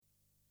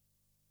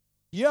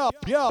Yo,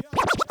 yo,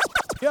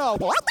 yo,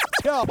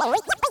 yo, yo,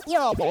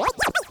 yo,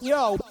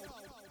 yo,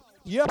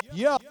 yo,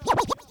 yo,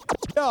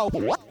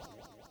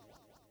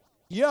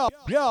 yo,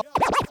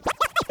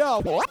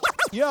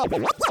 yo,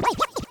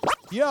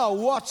 yo,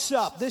 what's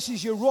up? This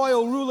is your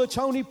royal ruler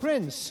Tony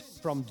Prince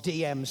from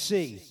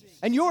DMC.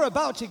 And you're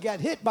about to get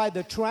hit by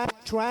the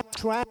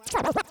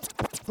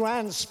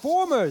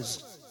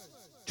Transformers.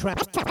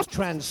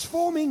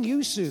 Transforming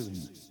you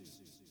soon.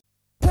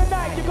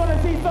 Tonight you're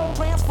gonna see some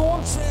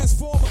transform.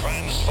 Transform.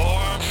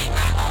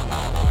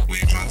 We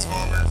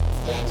Transformers.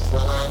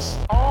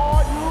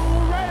 Are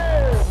you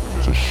ready?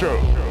 The show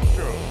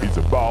is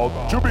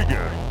about to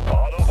begin.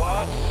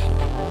 Autobots,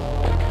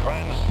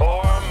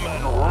 transform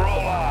and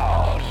roll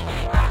out.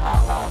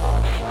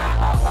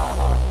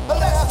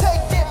 Let's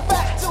take it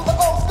back to the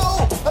old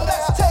school.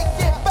 Let's take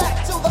it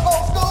back to the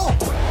old school.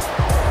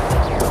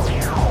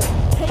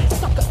 Hey,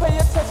 sucker, pay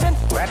attention.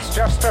 That's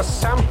just a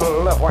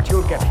sample of what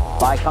you'll get.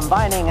 By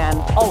combining an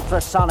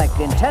ultrasonic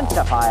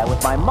intensifier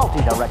with my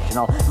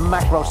multi-directional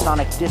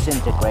macrosonic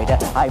disintegrator,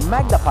 I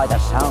magnify the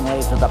sound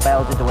waves of the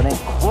bells into an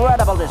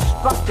incredible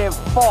destructive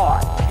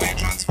force. We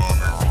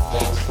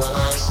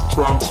Transformers.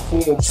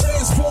 Transform.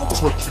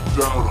 Touching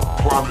down on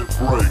planet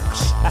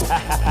breaks.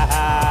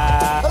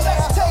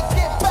 Let's take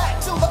it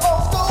back to the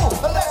old school.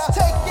 Let's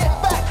take it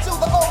back to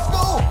the old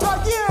school.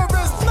 The year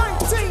is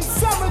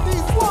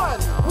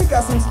 1971. We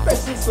got some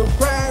special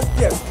surprise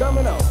guests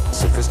coming up.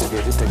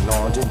 Sophisticated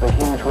technology. A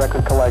huge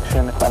record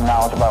collection and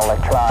knowledge about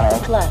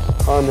electronics.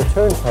 On the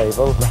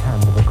turntable, the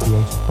hand of a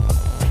creator.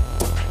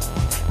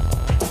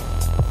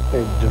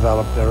 They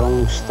developed their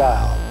own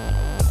style.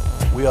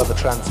 We are the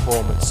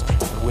Transformers,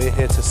 and we're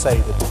here to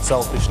say that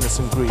selfishness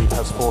and greed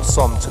has forced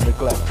some to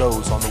neglect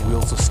those on the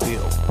wheels of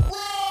steel.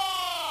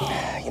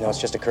 You know, it's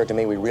just occurred to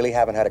me we really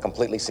haven't had a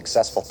completely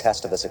successful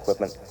test of this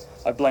equipment.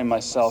 I blame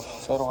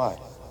myself. So do I.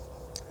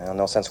 Well,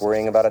 no sense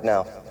worrying about it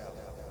now.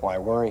 Why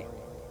worry?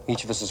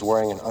 Each of us is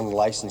wearing an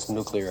unlicensed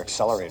nuclear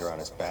accelerator on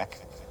his back.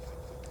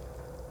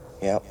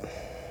 Yep.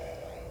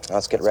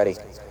 Let's get ready.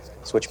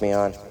 Switch me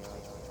on.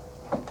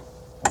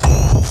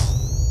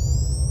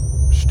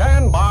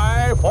 Stand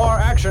by for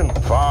action.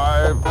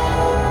 5,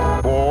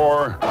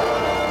 4,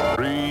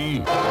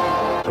 3,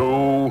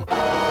 2,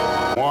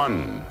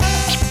 1.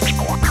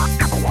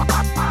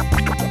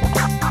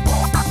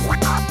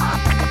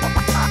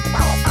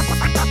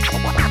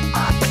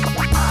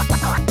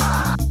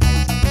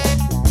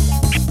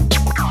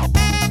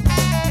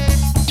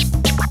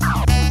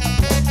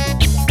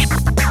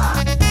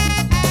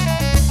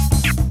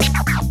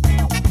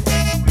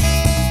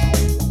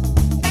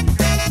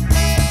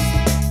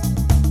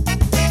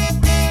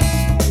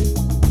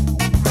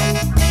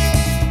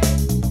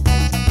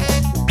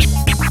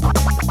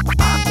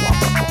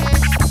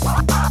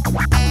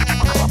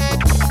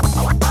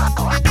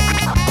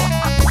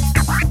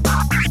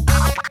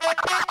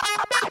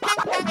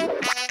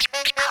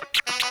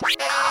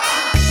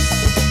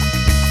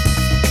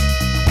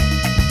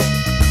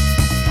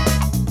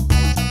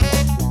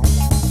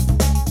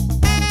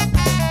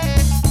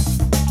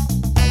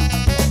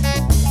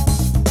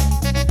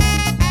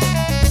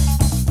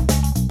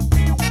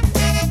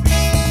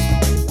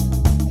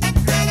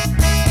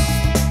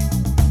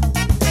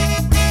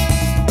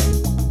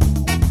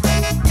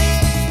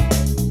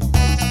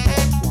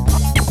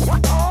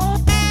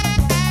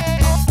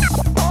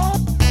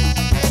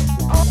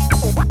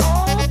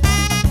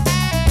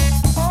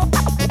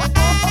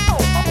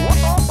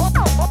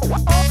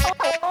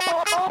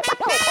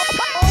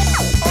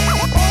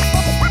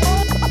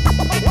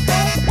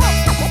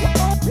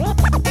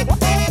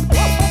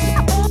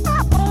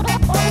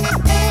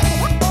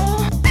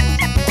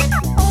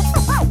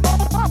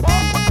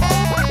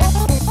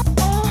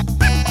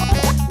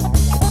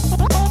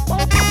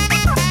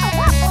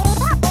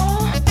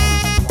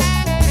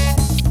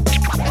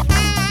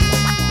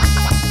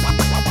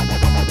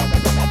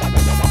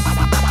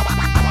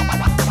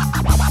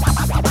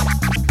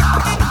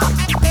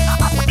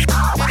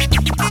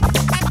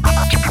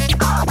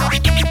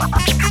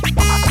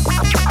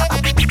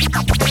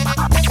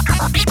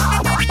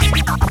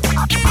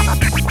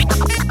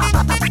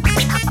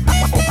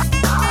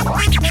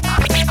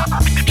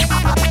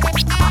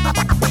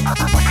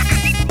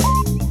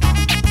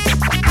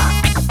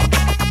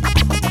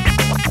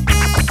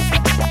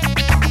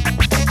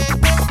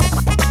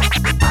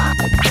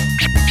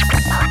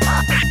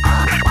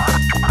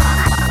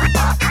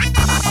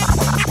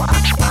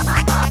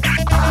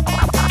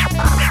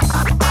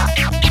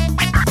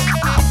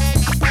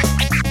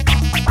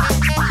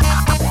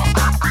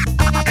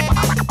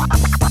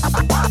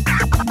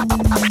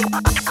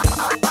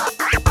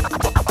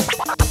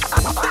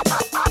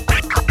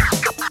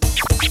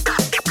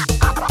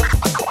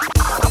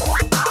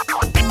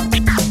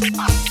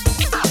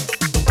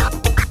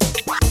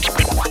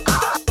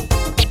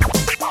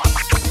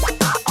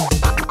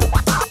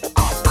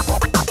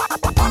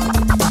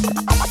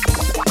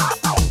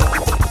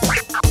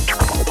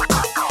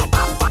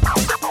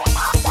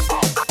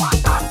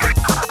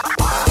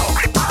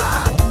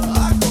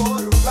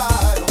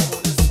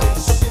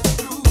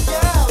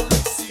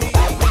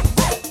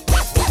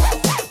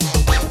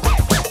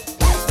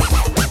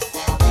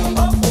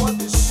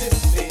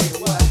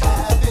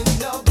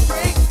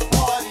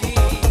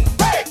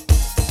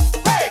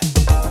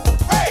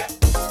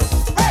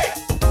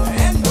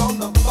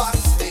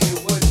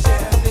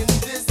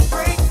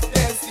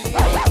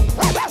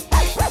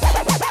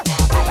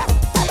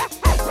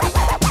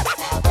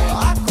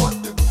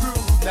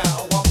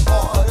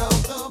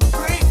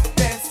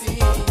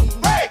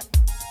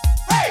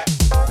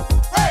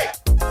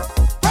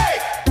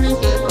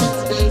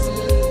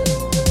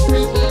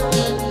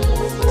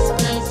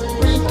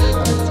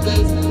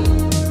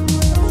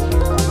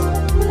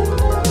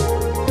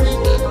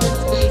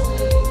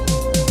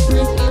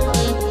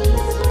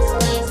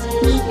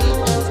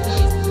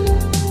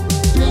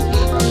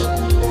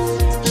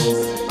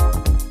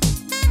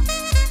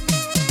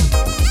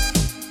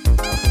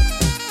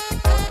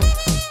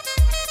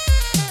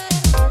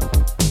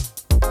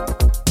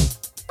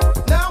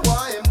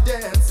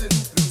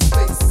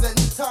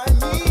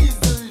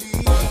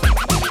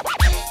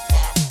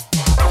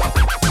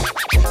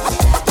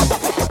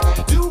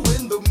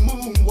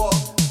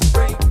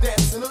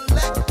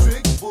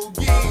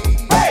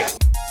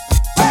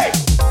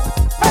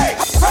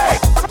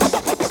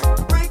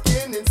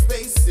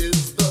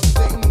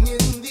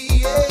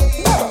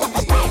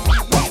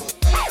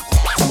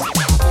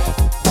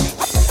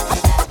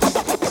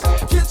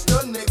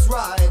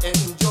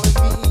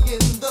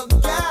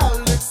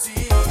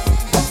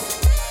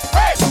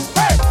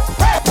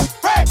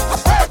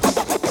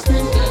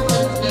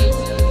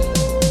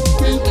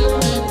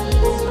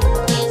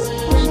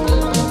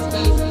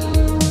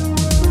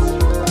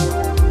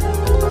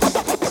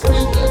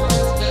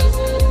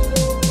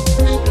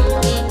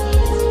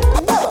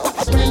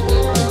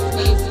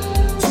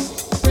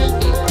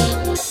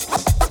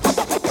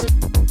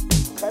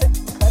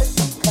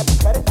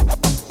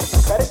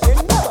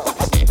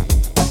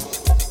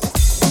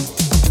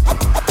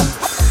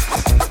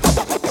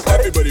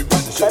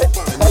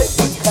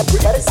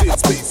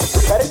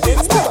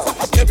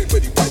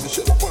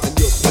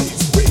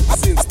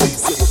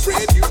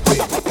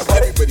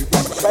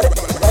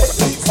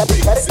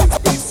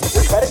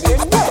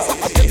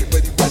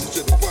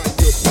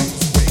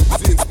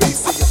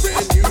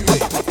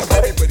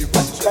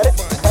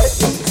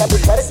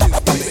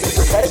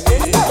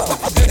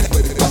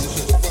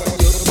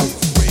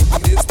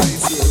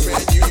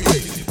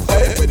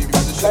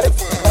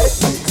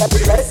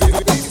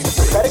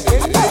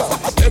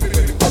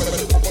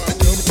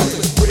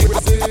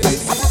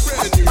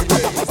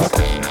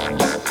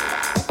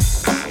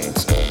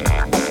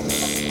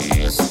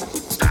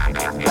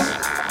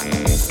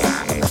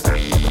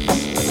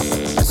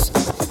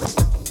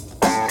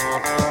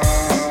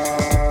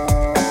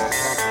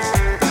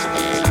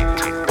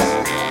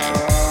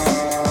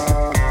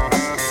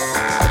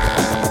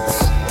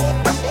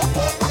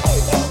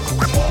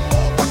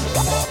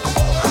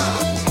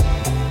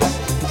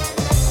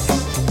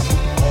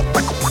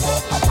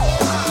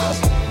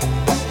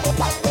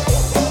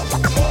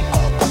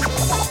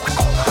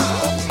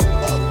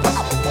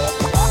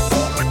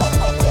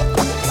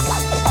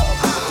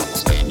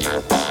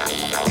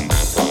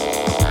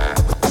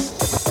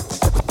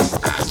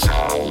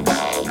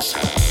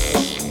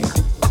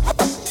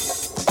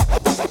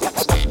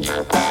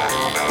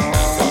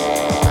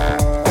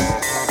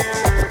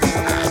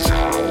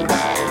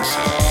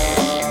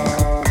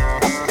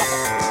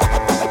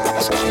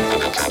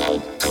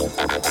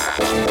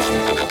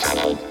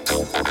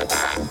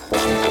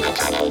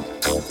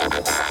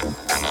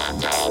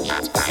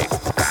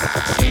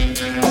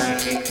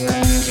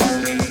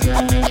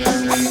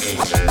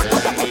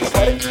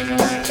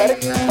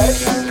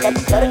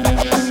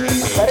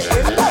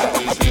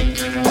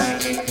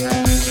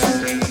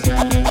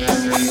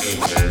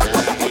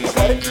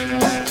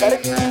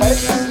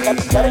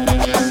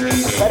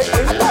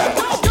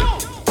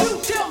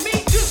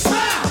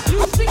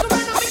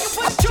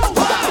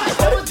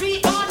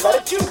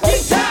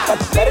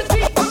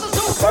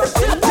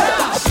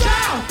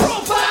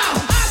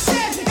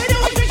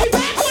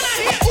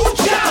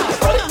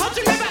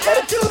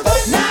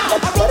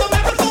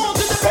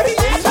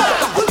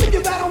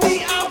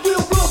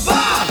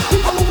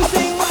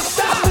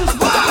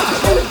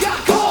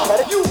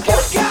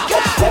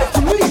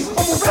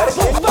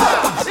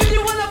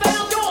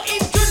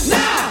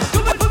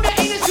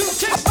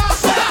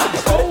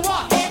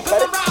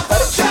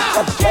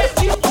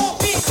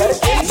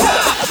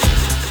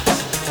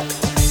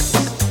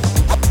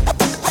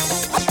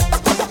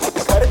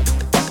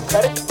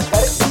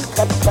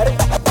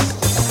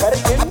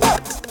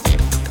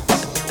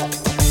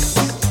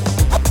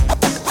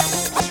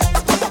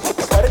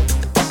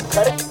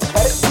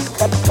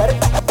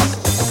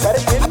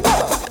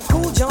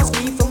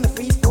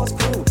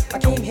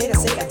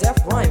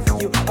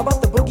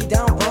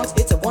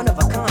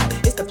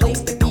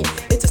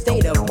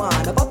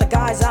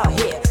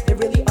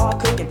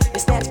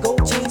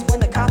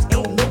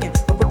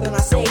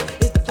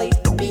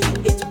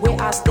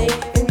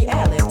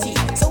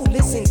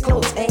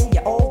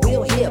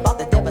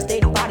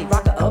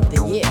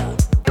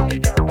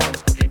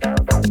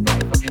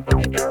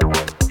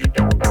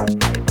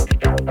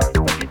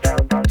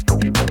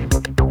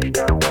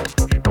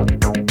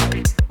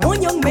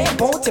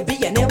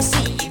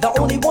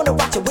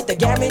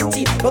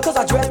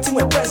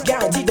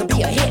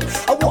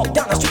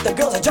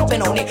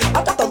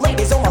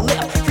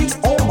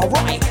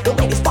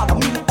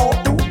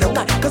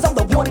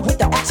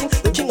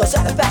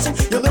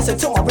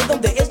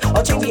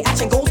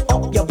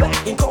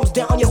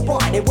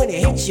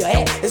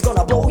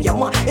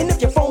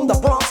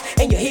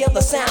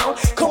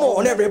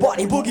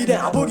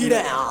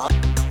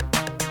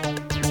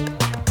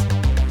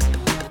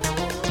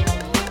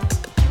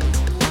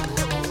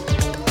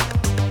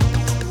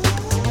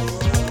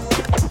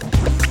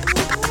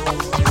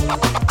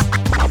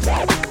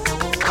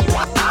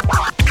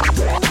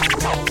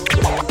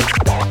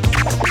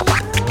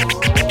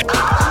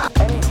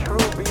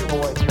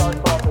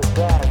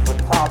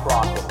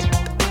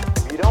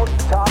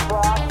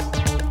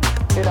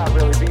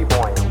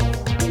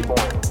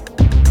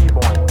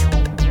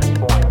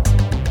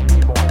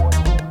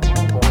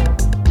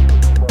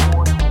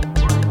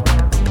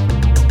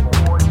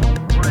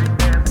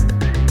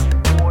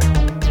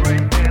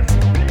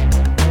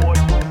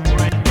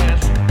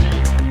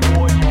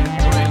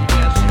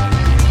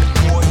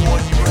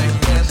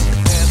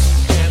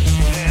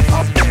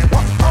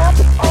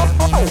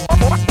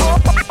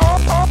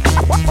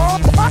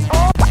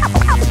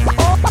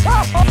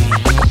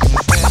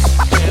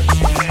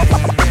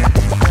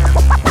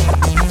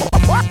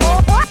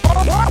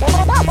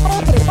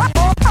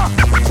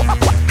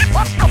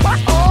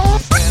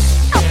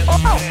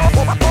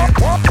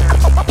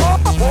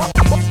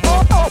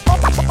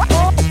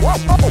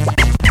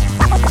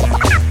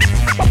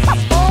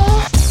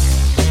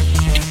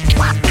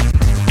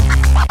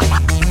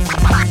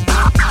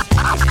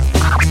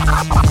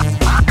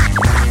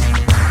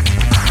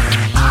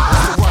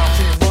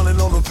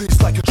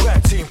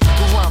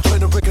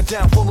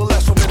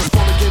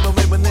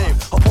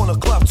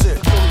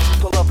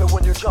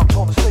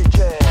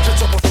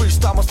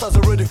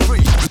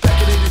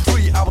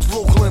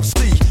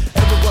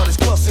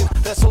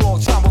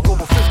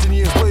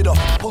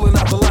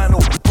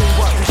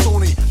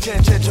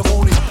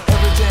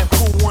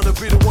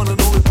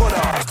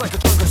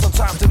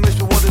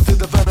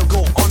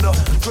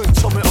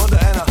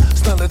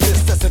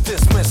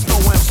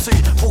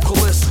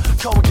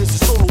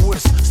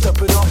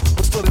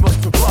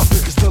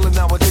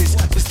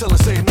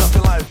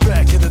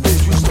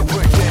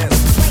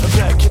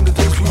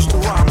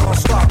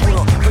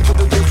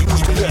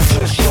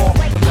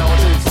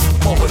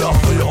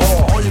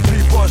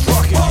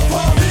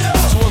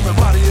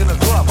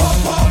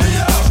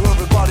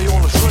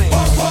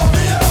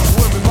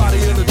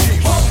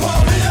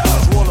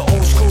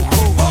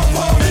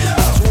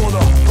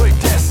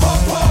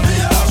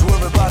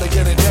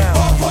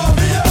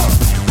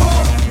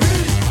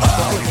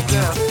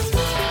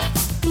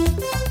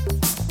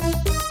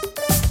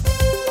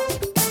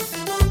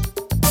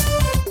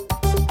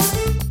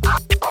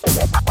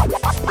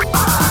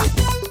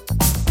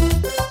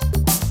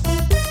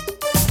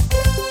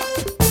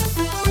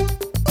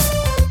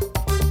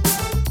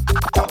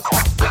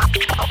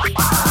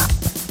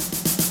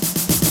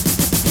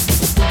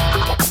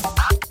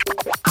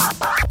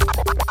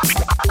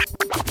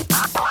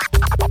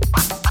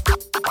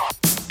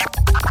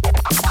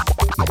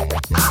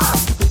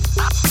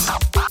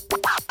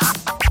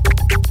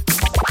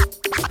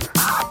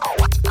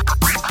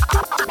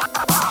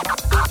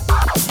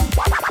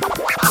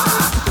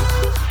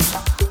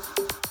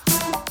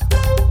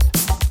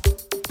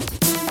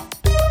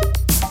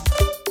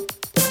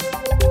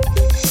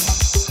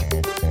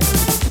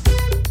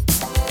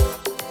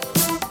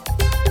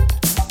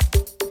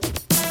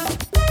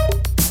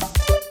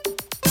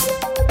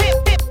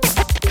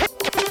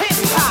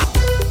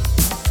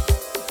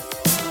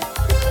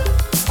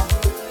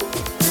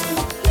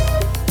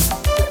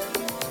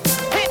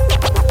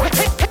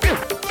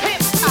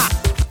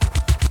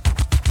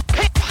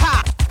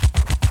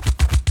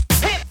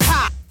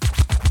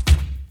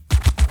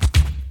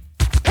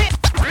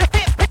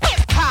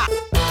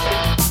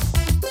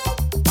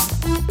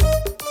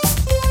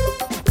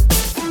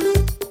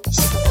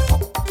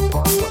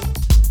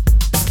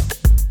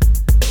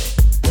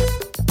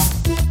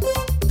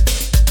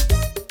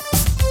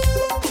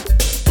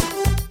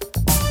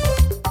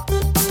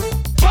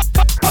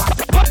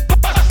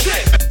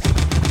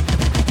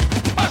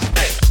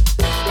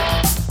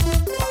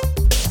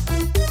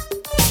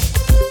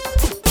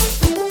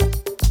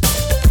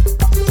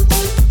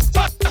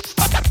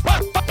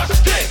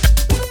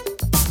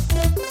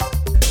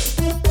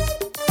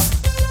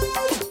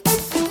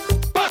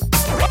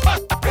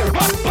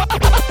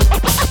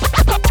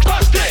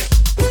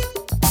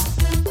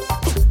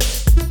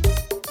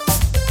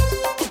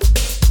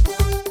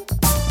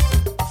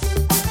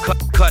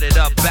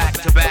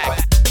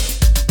 back.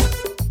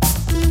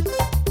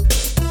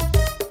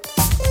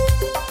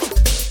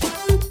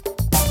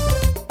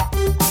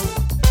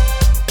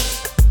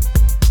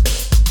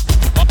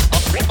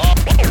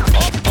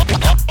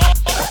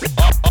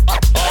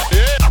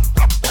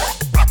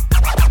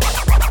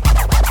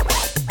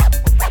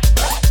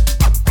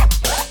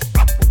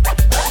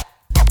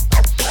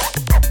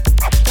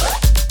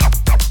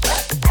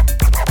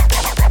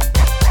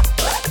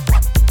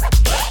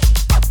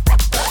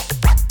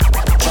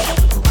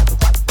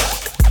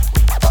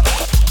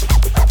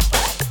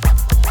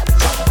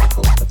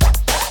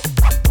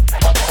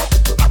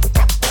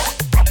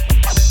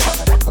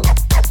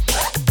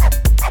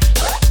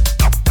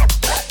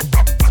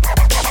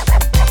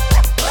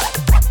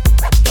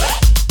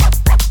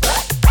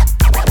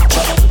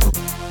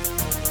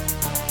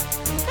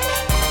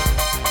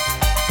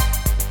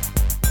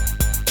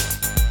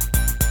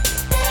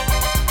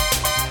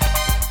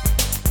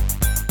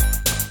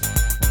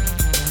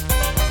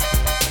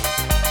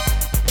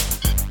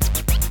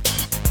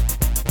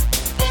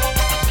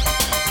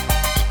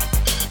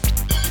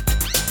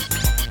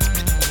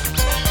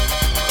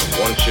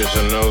 want you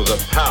to know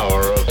the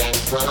power of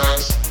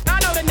TRANS4MERS. I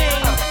know the name.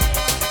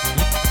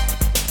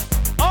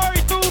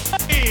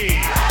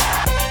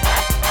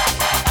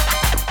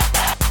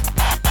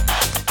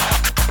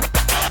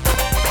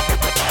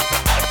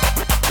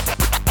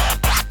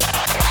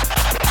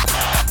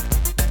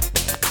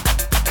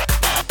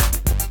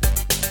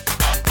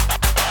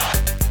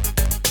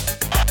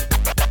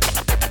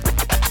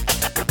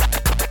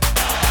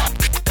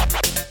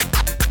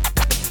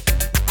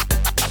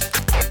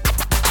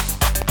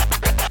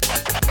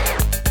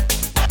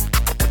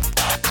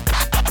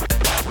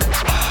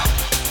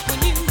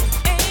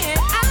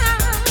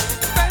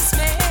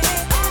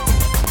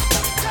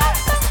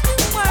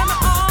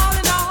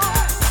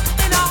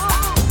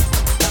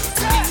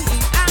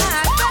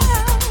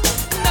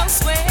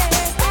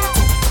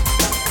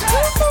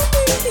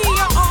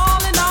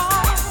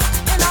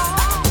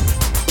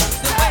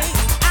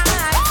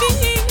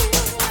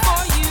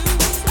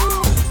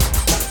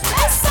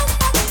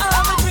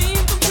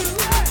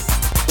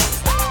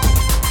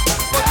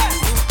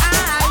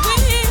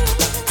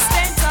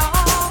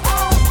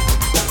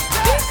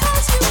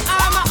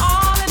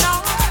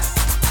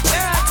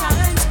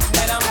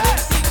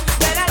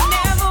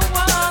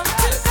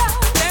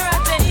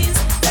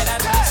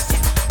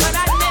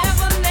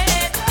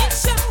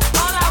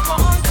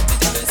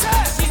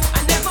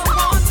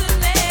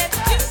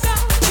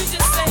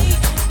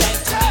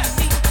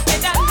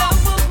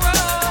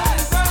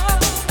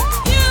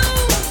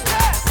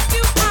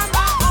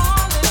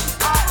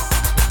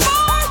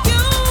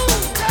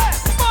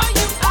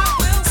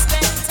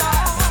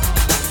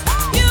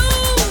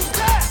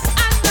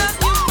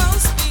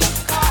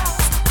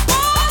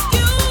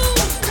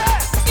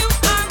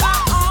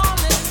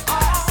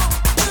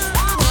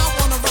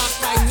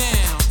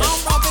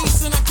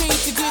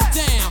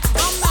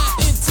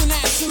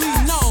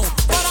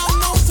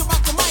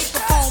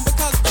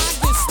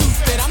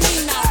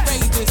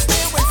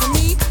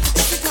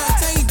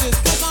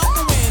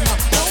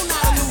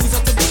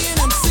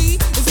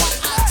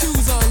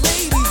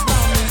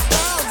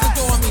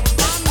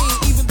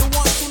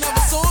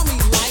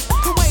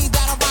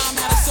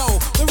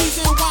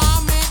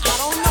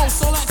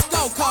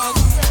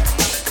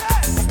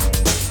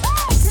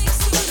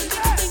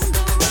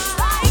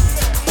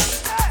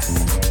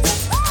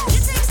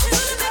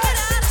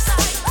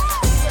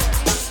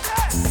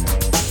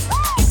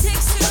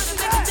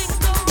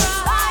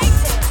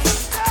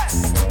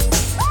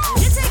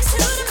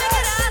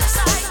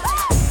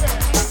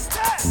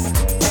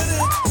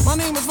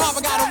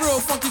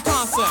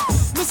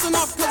 Listen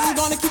up, cause I'm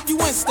gonna keep you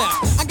in step.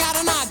 I got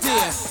an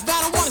idea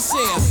that I wanna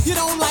share. You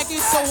don't like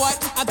it, so what?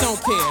 I don't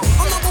care.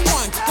 I'm number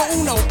one, the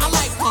uno, I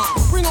like pump.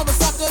 Bring all the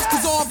suckers,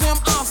 cause all of them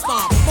I'll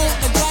stomp. Won't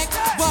neglect,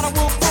 but I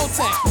will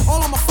protect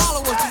all of my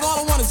followers, cause all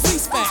I want is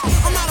respect.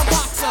 I'm not a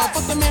boxer,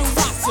 but the man who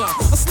rocks ya.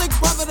 A slick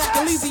brother that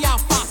can easy out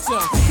fox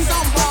ya. Cause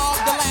I'm Rob,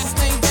 the last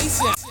name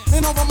Basic.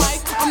 And over mic,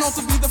 I'm known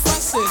to be the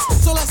freshest.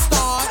 So let's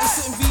start, it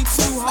shouldn't be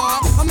too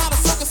hard. I'm not a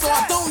sucker, so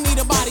I don't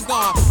need a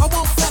bodyguard. I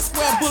won't flex,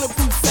 wear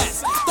bulletproof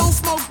vests. Don't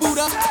smoke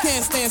Buddha,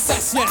 can't stand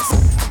sex,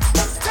 yes.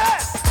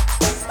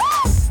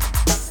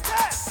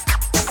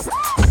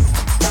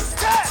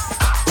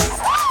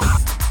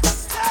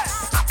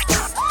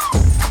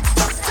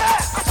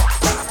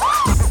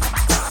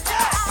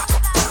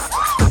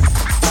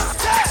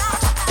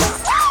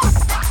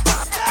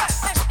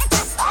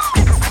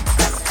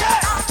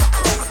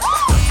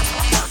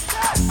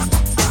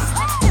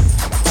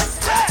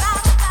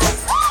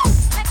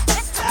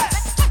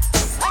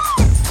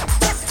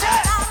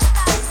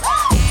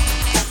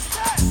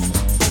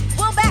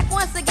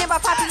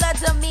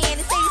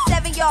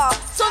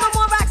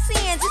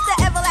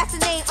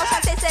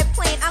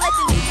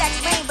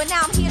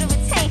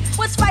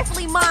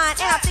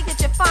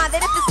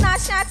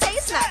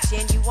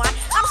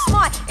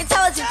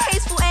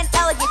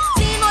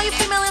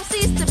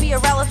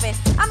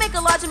 I make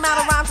a large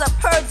amount of rhymes up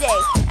per day.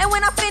 And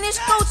when I finish,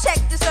 go check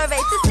the survey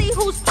to see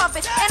who's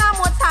pumping. And I'm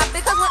on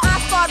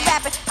hard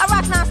rapping. I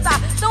rock non-stop,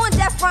 throwing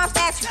death rhymes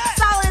at you.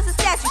 Solid as a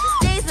statue.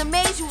 Days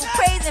amaze you with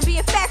praise and be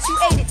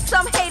infatuated.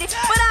 Some hate it,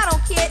 but I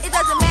don't care. It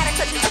doesn't matter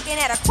because you're looking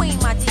at a queen,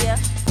 my dear.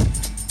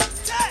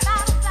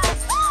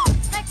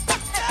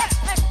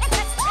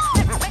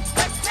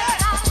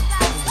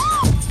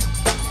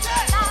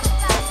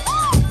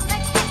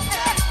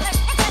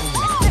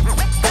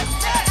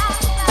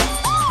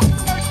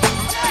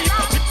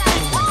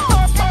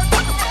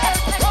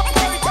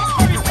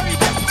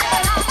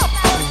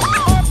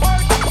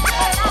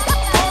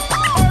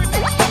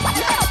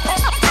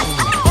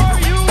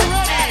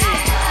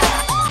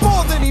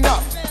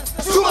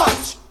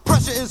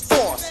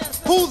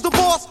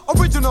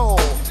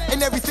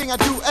 I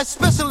do,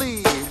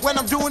 especially when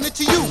I'm doing it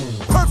to you.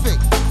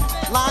 Perfect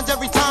lines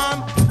every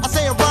time I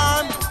say a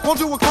rhyme. Won't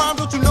do a crime,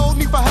 don't you know?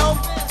 Need for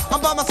help? I'm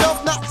by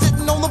myself, not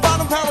sitting on the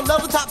bottom, parallel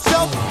the top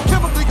shelf.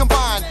 Chemically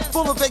combined,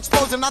 full of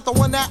exposure, not the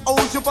one that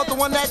owes you, but the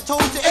one that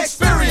told you.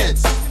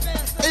 Experience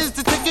is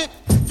the ticket,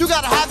 you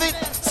gotta have it.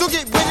 So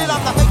get with it,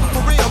 I'm not making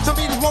for real. To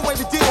me, there's one way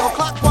to deal.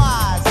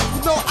 Clockwise,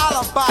 no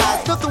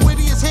alibis, nothing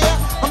witty is here.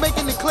 I'm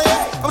making it clear.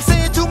 I'm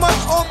saying too much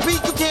on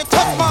beat, you can't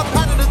touch my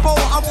pattern this bowl.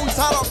 I won't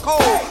tie on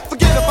cold.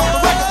 Forget about the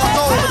record I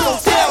sold, but don't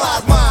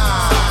sterilize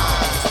mine.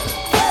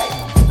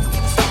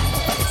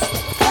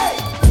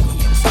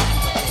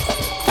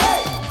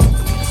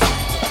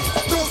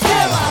 Don't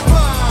sterilize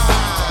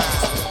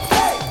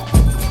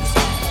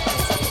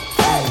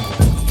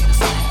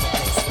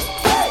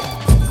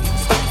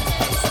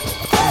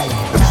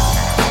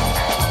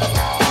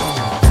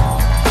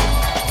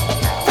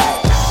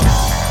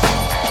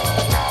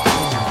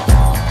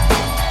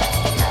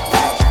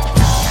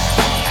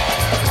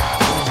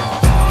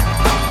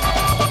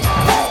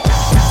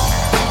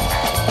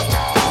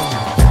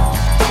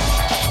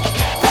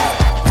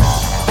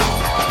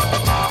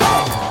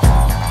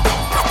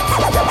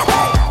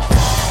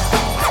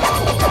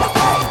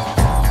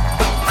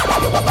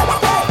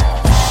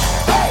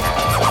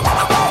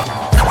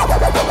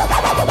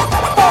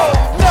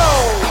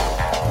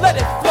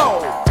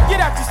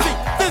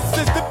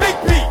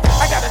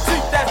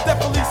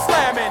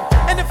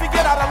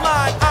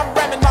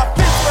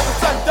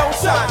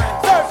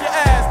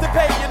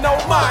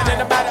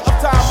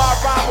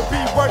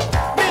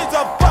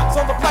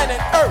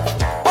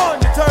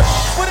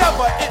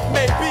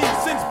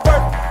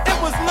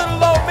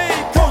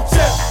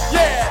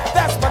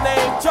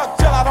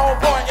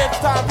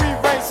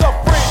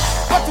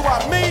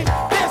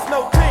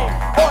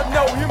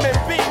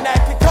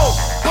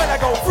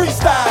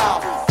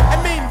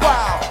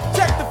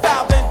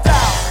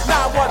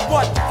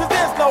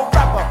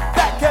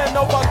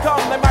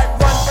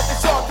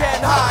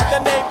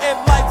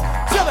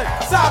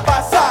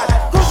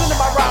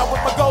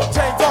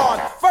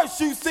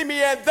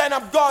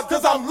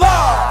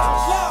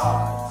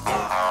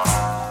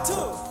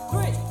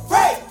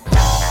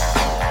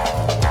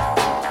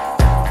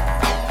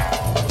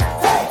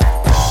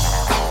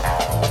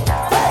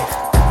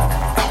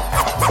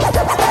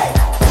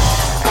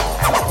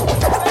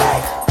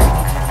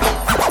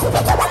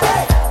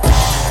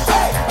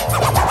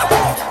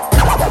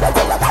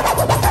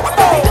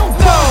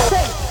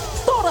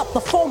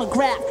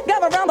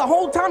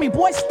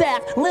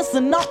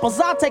as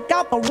I take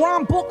out the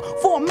rhyme book.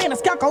 4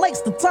 minutes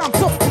calculates the time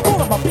took.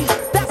 Full of a beat,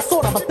 that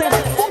sort of a thing.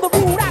 From the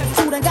rude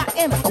attitude and got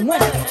in at the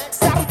win.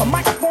 Saddle the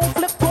microphone,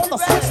 flip on the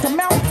switch to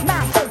mount.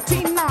 9,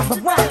 13, 9,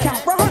 the rhyme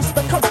count. Rehearse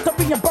the curse to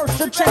reimburse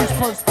your change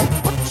first.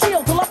 But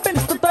chill till I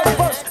finish the third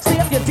verse. See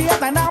if you dare,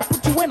 then I'll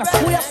put you in a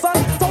square, son.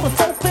 Told it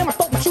so clear, I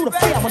thought with you to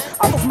fair one.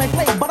 Others may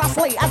play, but I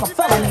slay as a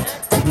felony.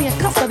 Took me in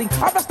custody,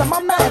 arrested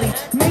my melody.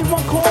 Made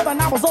one call,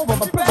 and I was over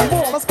the prison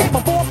wall. Escape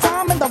before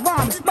time, and the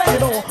rhyme explained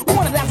it all.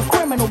 Wanted as a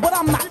criminal, but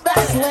I'm not that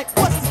slick.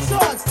 What's the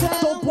charge,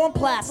 Tom? Dope on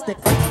plastic.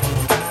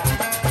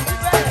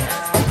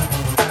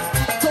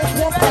 Dope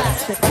on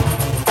plastic.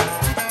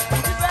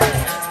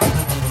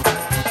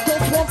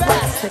 Dope on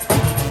plastic.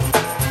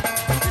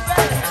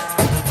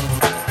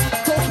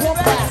 Dope on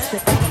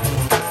plastic.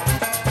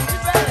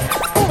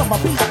 Full of a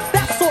beat,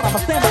 that sort of a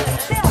thing.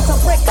 Down to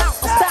break out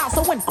the style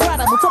so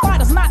incredible. To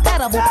bite is not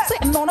edible.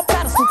 Sitting on a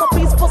pedestal to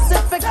be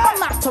specific. I'm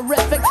not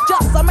terrific,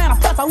 just a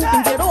manifesto who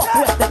can get off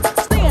with it.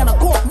 Stay in a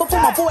course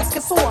before my voice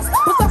gets hoarse.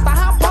 Possess the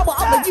high power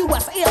of the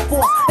U.S. Air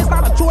Force. It's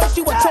not a choice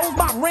you were chose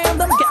by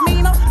random. Get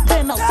meaner,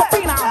 then a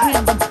subpoena I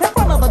hand them. In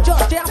front of the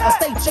judge, you have to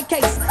state your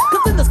case.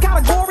 Cause in this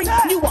category,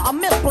 you are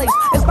misplaced.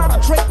 It's not a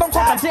trick, don't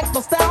contradict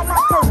the style. My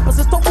purpose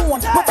is to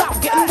warn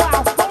without getting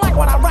wild. Don't like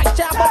what I write,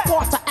 jab a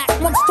part to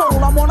act. Once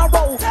told, I'm on a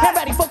roll and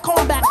ready for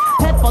combat.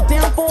 Head for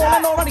downfall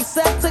and already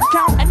set to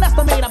count. And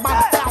estimate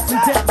about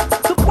 1,000 dead.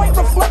 The point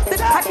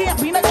reflected, I can't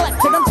be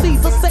neglected.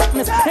 MC's a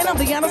sickness, and I'm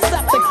the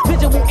antiseptic.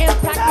 Visual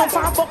impact, no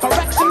time for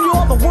correction.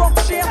 You're the world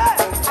champ.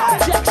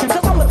 Objection,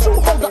 cause I'm the true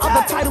holder of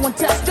the title and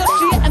test. Just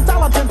sheer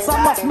intelligence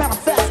I must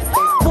manifest.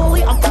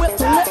 Fully equipped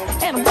to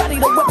lift and ready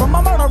to whip 'em.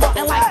 I'm a murderer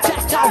and like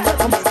Jack, I'll rip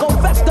 'em. Go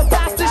fetch the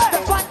bastard,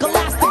 stretch like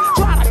elastic.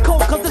 Try to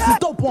cope cause this is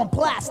dope on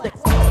plastic.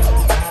 Dope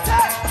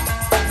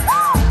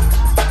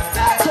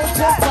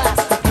on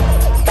plastic.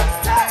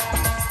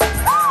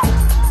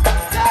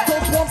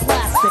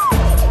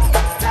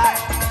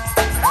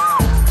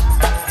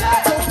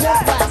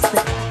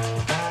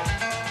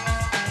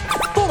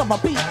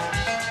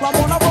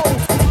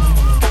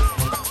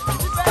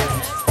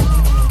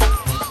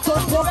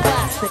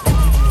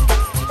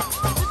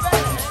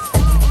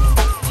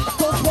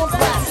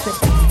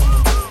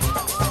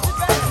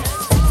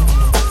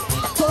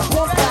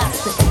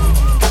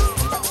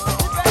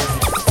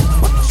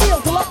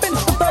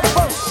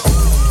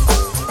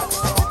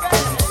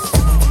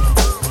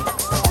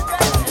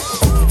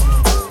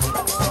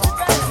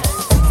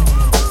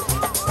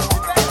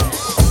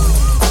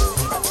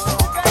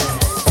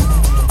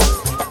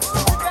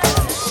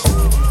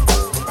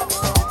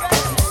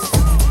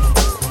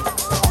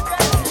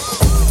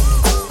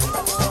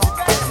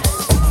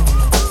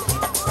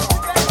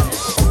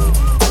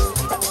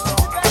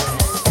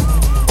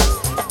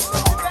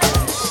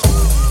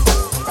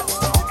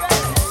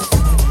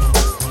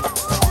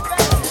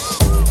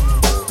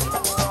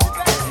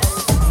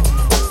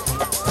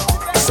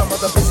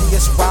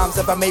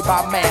 ever made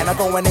by man. I'm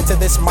going into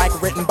this mic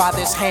written by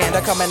this hand.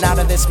 I'm coming out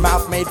of this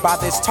mouth made by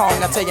this tongue.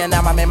 I tell you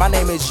now, my man, my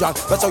name is Young.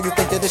 But so you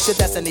think that this shit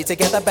destiny to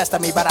get the best of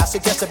me. But I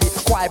suggest to be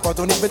quiet, bro,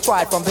 don't even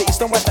try it. From the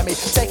east and west of me,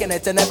 taking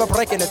it and never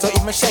breaking it, or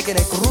even shaking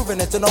it,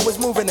 grooving it and always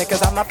moving it,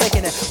 cause I'm not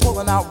faking it.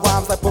 Pulling out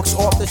rhymes like books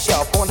off the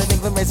shelf. Born in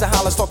England, raised in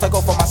Holland, thought to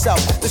go for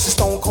myself. This is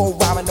stone cold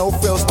rhyming, no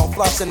frills, no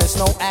fluffs, and it's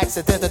no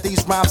accident that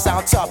these rhymes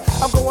sound tough.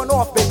 I'm going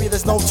off, baby,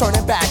 there's no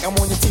turning back. I'm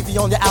on your TV,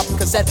 on your album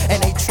cassette,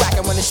 and 8-track.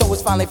 And when the show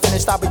is finally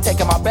finished, I'll be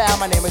taking my bow.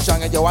 My name is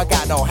Young, and yo, I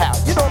got no how.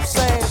 You know what I'm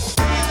saying?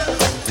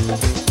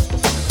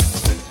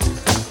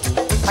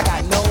 I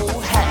got no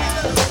how.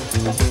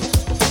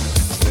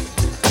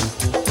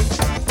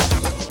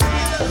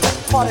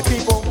 Party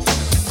people,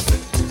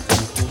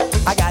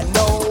 I got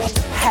no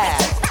how.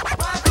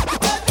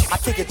 I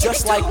kick it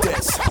just like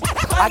this.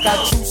 I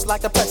got juice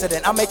like the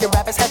president. I'm making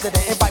rappers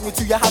hesitant. Invite me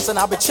to your house and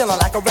I'll be chilling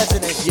like a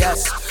resident.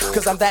 Yes,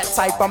 cause I'm that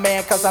type of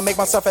man. Cause I make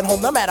myself at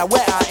home no matter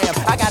where I am.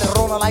 I got it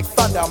rolling like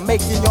thunder,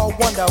 making y'all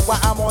wonder why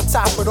I'm on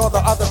top with all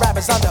the other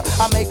rappers under.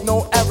 I make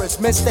no errors,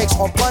 mistakes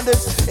or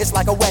blunders. It's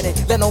like a wedding,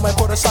 let no man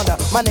put us under.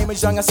 My name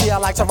is Young and see I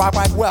like to rock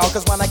right well.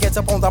 Cause when I get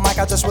up on the mic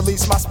I just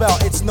release my spell.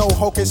 It's no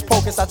hocus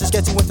pocus, I just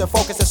get you into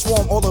focus and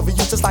swarm all over you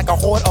just like a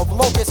horde of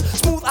locusts.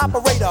 Smooth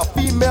operator,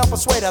 female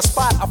persuader.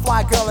 Spot a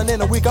fly girl and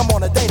in a week I'm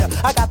on a data.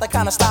 I got the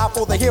kind of style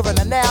for the here and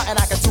the now, and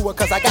I can do it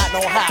cause I got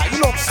no how. You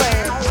know what I'm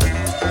saying?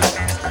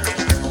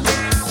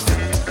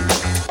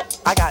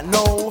 I got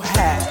no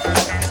how.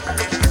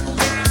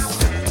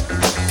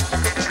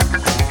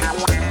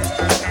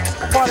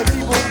 Party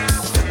people,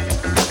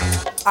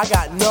 I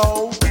got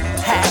no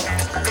how.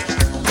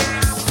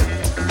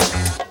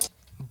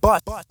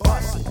 But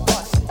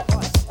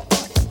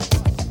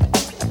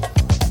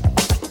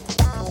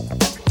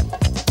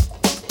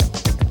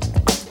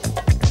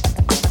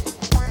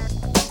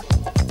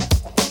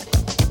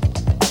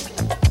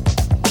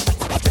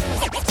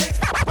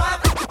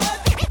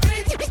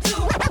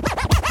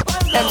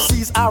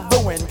MCs I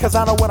ruin, cause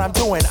I know what I'm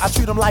doing. I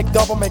treat them like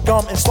government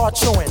gum and start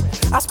chewing.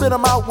 I spit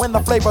them out when the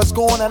flavor's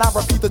gone, and I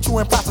repeat the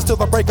chewing process till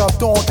the break of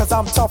dawn. Cause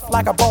I'm tough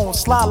like a bone,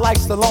 sly like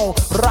Stallone,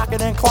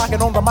 rocking and clocking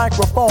on the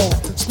microphone.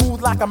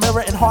 Smooth like a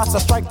mirror and hearts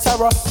that strike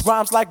terror.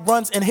 Rhymes like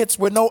runs and hits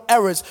with no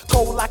errors.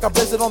 Cold like a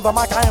blizzard on the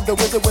mic, I am the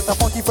wizard with the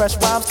funky fresh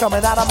rhymes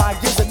coming out of my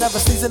gizzard. Never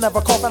sneezing, never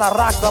coughing, I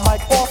rock the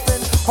mic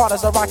often. Hard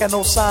as a rock and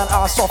no sign,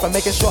 I soften,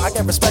 making sure I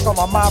get respect on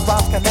my mind.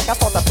 Rhymes connect, I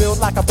start to build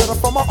like a builder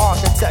from an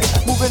architect.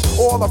 Moving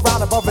all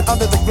around, above and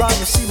under the ground,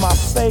 you see my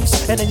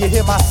face, and then you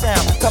hear my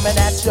sound coming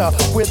at ya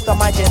with the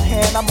mic in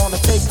hand. I'm gonna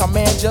take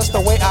command just the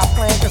way I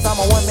plan, cause I'm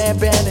a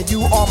one-man band and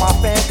you are my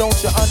fan. Don't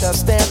you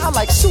understand? I'm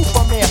like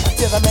Superman,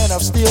 you're the man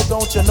of steel.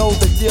 Don't you know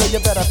the deal?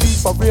 You better be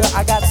for real.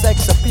 I got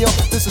sex appeal,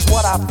 this is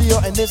what I feel,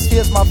 and this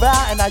here's my vow.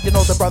 And now you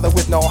know the brother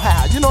with no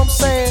how. You know what I'm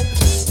saying?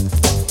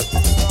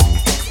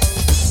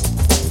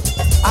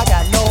 I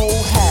got no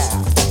how,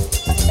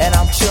 and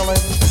I'm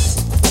chillin',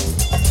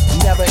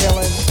 never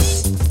illin'.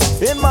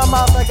 In my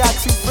mouth I got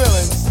two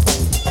feelings.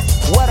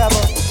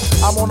 Whatever,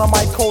 I'm on a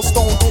mic, cold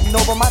stone, hitting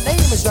over. My name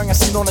is Young and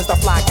C, known as the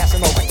fly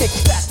casting over. Kick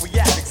back,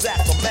 react,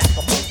 exact, I'm Mac,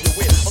 I'm move you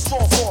with. A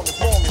strong form as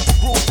long as you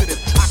groove to this.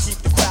 I keep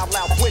the crowd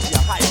loud when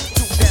you hype.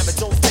 Do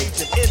damage on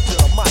stage and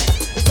into the mic.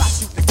 As I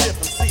shoot the gift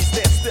and see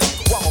stand still,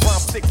 while my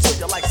rhymes stick to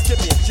you like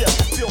Skippy and Jeff.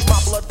 Feel my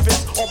blood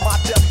fist on my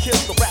death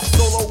kiss. The rap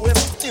solo with,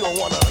 you don't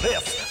want none of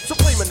this.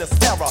 Supreme in this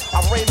era,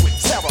 I reign with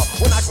terror.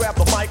 When I grab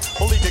the mic,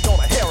 believe you're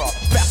gonna hear her.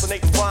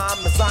 Fascinating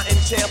rhyme as I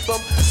enchant them.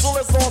 So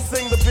let's all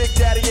sing the Big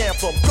Daddy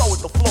anthem. Go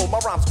with the flow,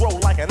 my rhymes grow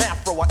like an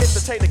afro. I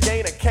entertain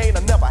again and cane,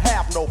 I never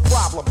have no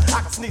problem.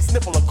 I can sneeze,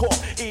 sniffle, and cough.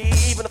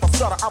 Even if I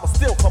stutter, I will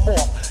still come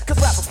off. Cause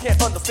rappers can't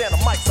understand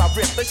the mics I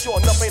rip. They sure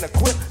enough ain't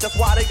equipped, that's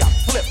why they got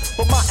flipped.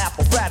 But my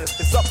apparatus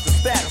is up to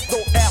status.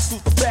 Don't ask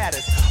who's the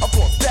baddest. Of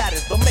course that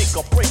is the make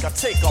or break or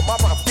taker. My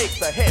rhymes take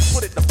the head,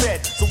 put it to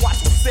bed. So watch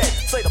me set.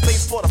 Say the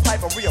bass for the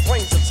pipe and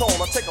rearrange the tone.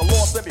 I take a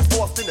loss and be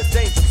forced in the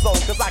danger zone.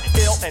 Cause I can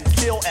kill and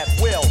kill at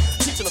will.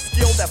 Teaching a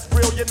skill that's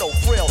real, you know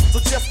thrill. So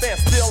just stand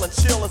still and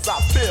chill as I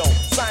feel.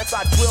 Science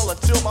I drill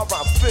until my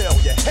rhymes fill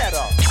your head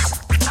up.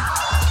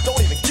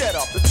 Don't even get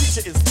up, the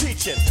teacher is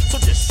teaching, so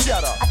just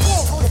shut up. I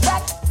can't hold it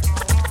back.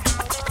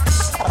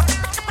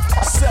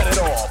 Set it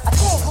off. I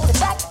can't hold it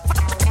back.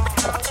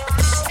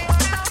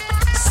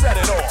 Set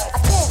it off. I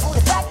can't hold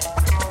it back.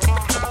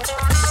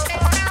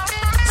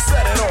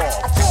 Set it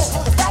off. I can't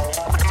hold it back.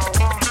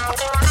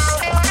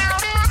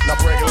 Now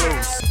break it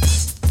loose.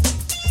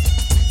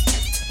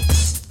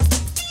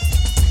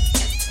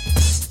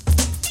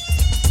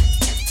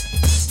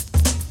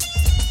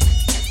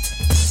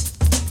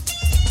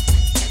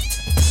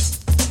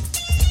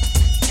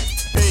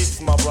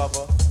 Peace, my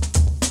brother.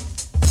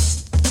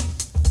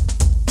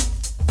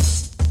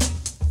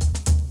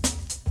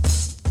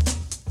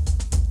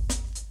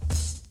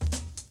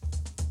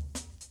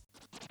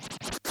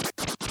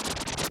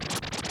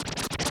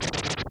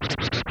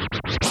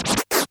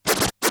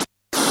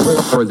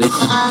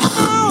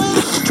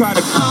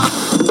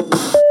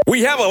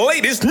 We have a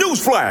latest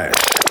news flash.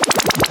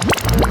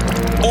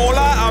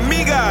 Hola,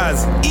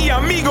 amigas y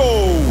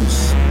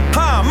amigos.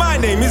 Hi, my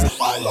name is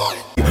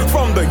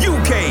From the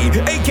UK,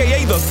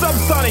 aka the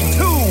Subsonic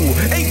 2,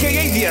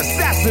 aka the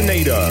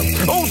Assassinator.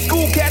 Old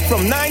school cat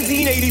from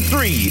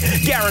 1983,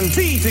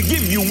 guaranteed to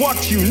give you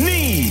what you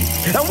need.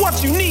 And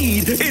what you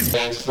need is...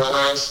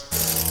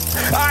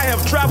 I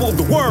have traveled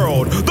the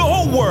world, the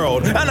whole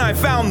world, and I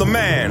found the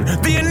man,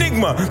 the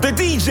enigma, the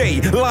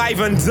DJ,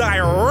 live and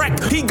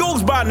direct. He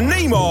goes by the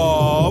name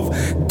of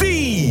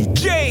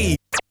DJ.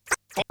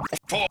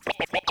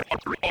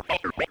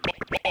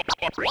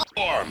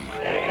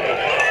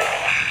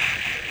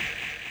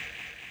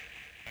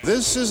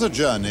 This is a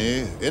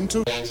journey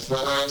into...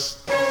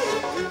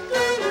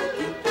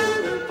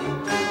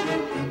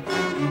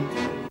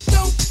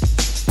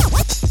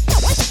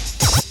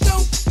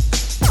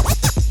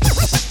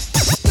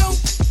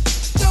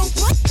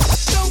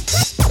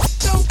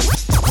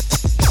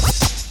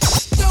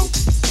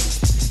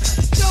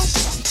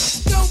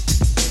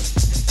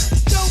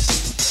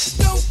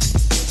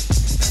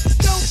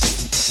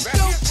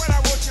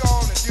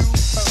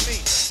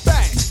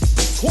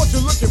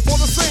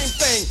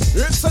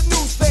 It's a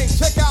new thing,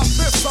 check out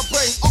this I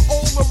bring.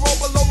 The roll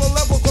below the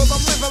level, cause I'm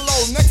living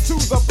low next to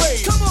the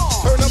bay. Come on!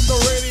 Turn up the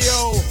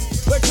radio,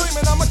 they're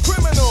claiming I'm a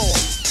criminal,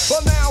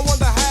 but now I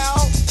wonder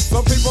how,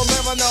 some people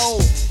never know.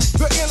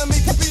 The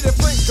enemy could be the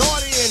Flint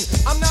Guardian,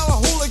 I'm now a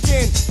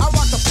hooligan, I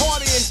rock the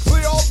party and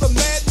clear all the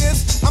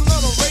madness. I'm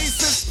not a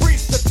racist,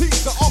 preach the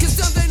teacher, cause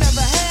some they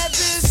never had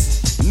this.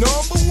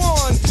 Number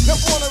one,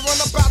 never wanna run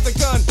about the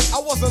gun,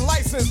 I wasn't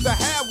licensed to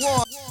have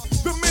one.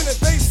 The minute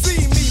they see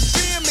me,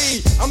 fear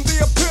me, I'm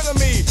the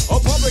epitome, a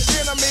public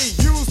enemy,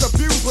 used,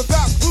 abused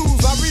without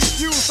clues, I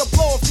refuse to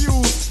blow a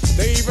fuse,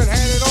 they even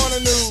had it on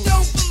the news.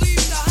 Don't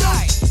believe the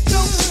hype,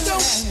 don't believe the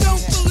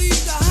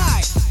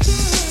hype,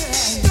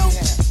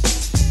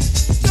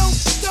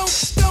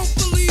 don't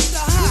believe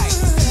the hype.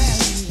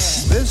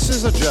 This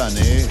is a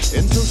journey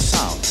into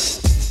sound.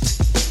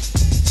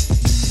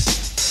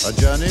 A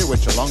journey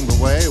which along the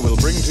way will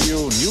bring to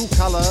you new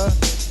color,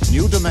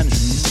 new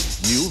dimension,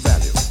 new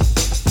value.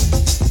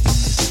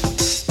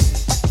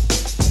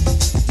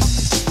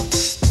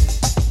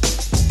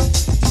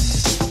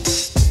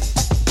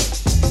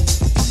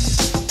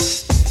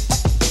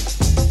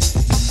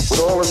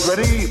 Is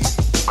ready,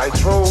 I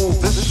throw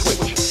this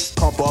switch.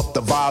 Pump up the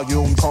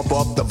volume, pump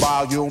up the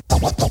volume.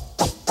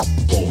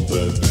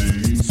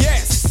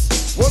 Yes,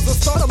 was the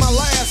start of my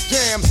last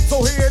jam,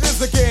 so here it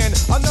is again,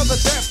 another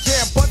death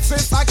jam. But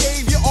since I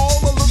gave you all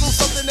a little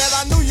something that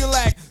I knew you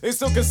lacked, they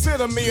still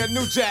consider me a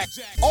new jack.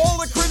 All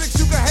the critics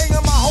you can hang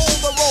on my hold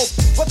the rope,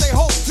 but they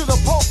hope to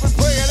the pulp and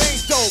play it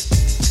ain't dope.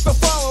 The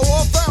follower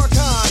of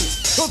Farrakhan,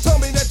 don't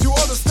tell me that you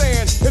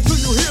understand until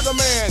you hear the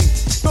man.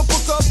 The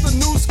book of the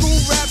new school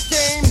rap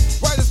game.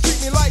 Writers treat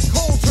me like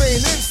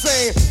Coltrane,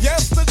 insane.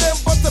 Yes to them,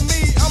 but to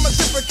me, I'm a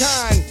different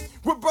kind.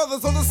 We're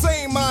brothers on the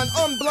same mind,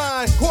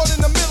 unblind, caught in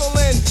the middle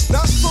and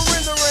not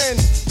surrendering.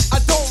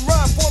 I don't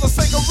rhyme for the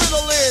sake of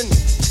riddling.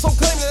 Some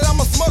claim that I'm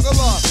a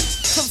smuggler.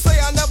 Some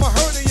say I never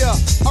heard of ya.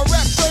 A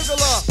rap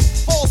burglar,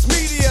 false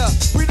media.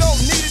 We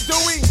don't need it, do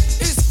we?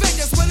 It's fake,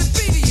 that's what it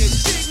be to you.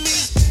 Dig me?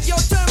 Yo,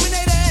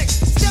 Terminator X,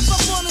 step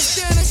up on the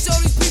stand and show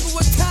these people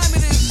what time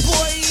it is,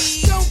 boy.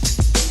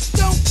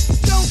 Don't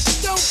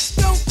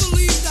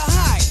believe the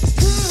hype.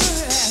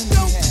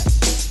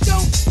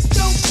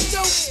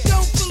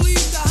 Don't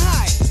believe the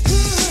hype.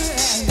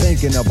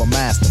 Thinking of a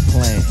master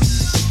plan.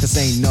 This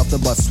ain't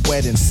nothing but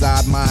sweat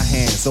inside my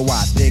hand. So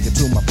I dig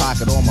into my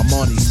pocket, all my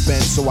money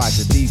spent. So I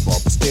get deeper,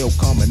 but still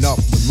coming up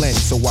with lint.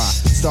 So I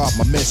start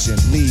my mission,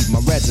 leave my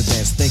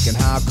residence, thinking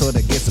how could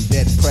I get some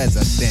dead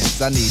presidents.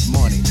 I need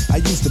money.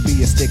 I used to be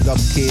a stick-up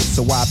kid,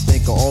 so I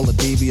think of all the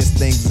devious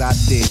things I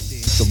did.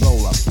 So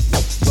roll up,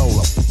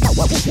 roll up,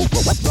 roll up,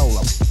 roll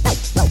up.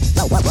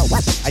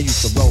 I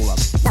used to roll up,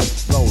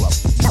 roll up,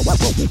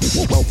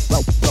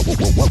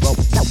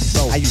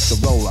 I used to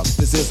roll up.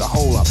 This is a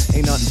hole up.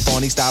 Ain't nothing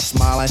funny. Stop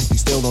smiling. You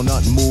still don't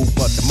nothing move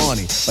but the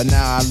money. But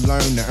now I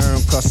learn to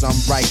earn cause I'm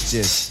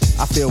righteous.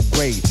 I feel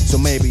great, so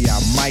maybe I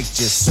might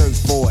just search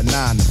for a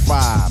 9 to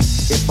 5.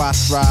 If I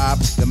strive,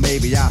 then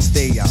maybe I'll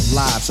stay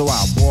alive. So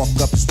I walk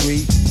up the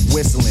street,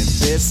 whistling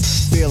this,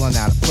 feeling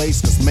out of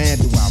place, cause man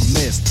do I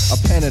miss a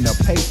pen and a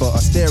paper, a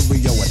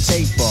stereo, a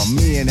taper.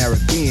 Me and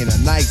Eric being a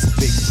nice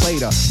big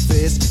plate of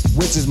fish,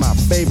 which is my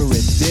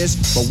favorite dish.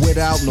 But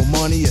without no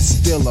money, it's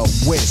still a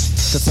wish.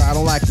 Cause I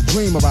don't like to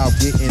dream about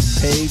getting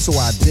paid, so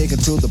I dig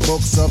into the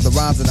books of the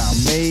rhymes that I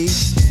made.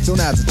 So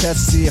now to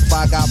test to see if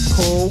I got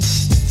pulled,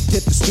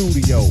 hit the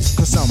studio,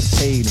 cause I'm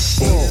paid in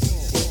full.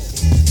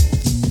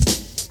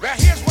 Now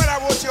here's what I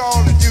want you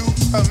all to do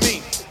for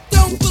me.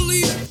 Don't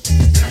believe the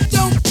hype.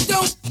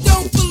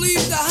 Don't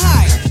believe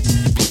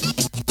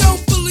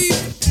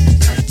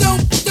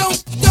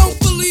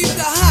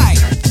the hype.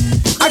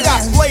 I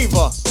got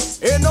flavor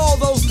in all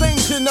those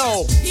things you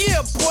know.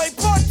 Yeah, boy,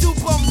 part 2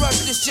 bum rush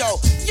the show.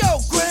 Yo,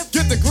 Griff,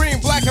 get the green,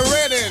 black, and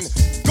red in.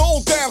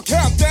 Gold down,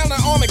 countdown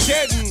to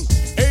Armageddon.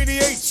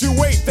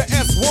 8828, the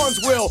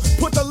S1s will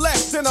put the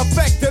left in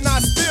effect, and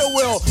I still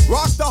will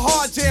rock the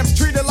hard jams,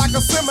 treat it like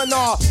a seminar.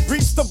 seminar.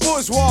 Reach the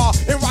bourgeois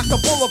and rock the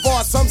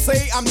boulevard. Some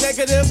say I'm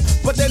negative,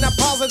 but they're not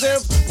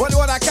positive. But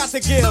what I got to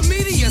give? The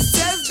media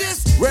says this.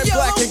 Red,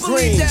 black, and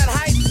green. That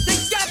hype. They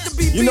got to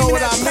be you know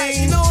what I tight,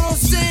 mean? you know what I'm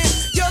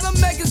saying? Yo, the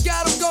megas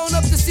got them going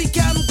up to see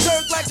Captain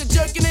Kirk like a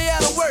jerk and they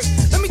out of work.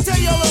 Let me tell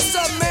y'all a little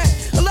something, man.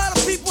 A lot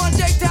of people on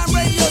daytime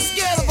radio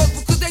scared of us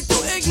because they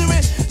too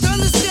ignorant to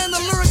understand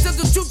the lyrics of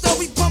the truth that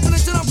we pumping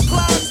into them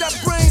clouds, that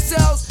brain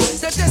cells,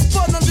 that's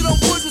spun under them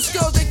wooden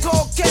skulls they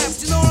call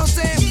caps, you know what I'm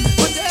saying?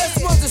 But the S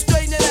ones to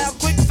straighten it out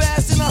quick,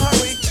 fast, in a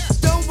hurry.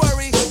 Don't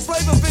worry,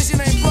 flavor vision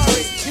ain't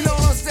blurry, you know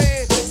what I'm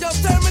saying? Yo,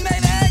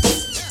 Terminator X.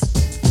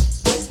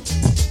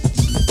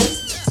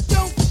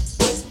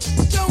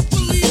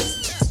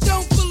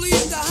 Don't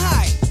believe the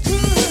hype.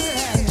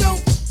 Don't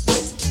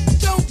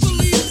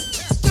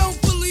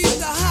believe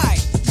the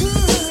hype.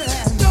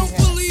 Don't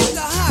believe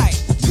the hype.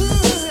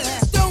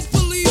 Don't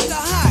believe the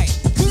hype.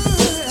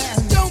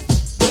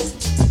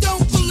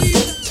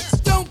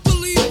 Don't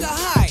believe the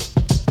hype.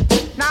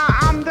 Now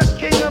I'm the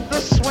king of the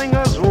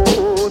swingers,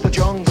 ooh, the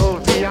jungle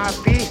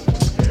VIP.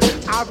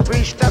 I've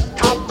reached the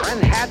top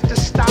and had to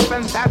stop,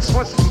 and that's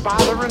what's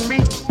bothering me.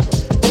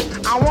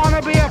 I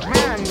wanna be a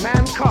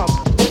man cub,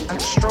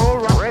 and stroll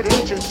right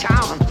into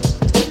town,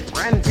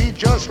 and be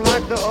just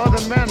like the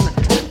other men.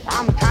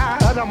 I'm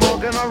tired of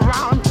walking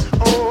around.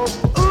 Oh,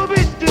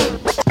 ooby-doo,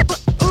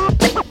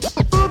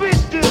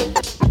 ooby-doo.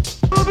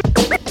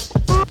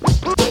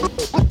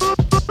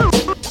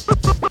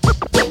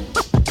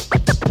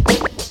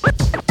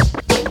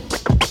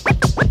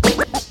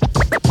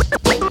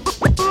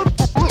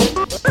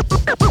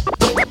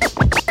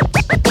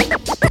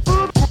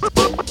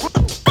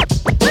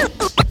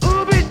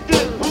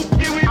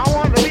 I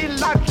wanna be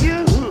like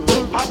you.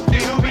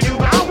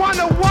 I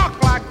wanna walk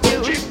like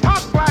you,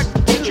 talk like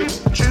you. You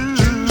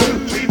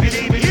see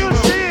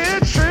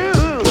it's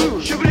true.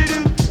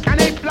 Can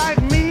ape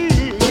like me?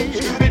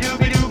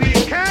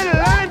 Can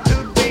learn to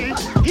be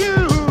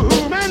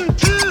human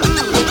too.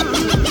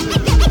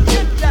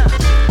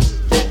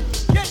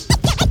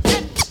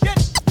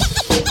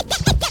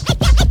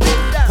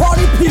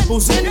 Party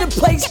people's in the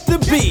place to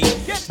be.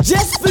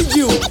 Just for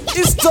you,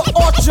 it's the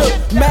Ultra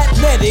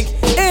Magnetic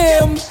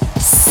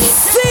MC.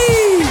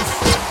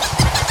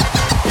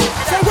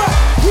 Say what?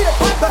 We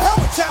the hell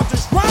with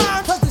childish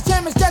rhyme. Cause the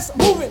jam is just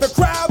moving. The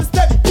crowd is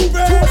steady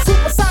moving. To a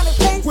supersonic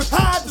pace with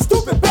high the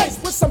stupid bass.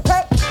 With some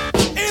pep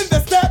in the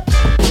step.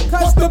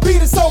 Cause the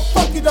beat is so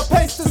funky, the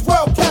pace is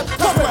well kept.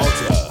 Cause we're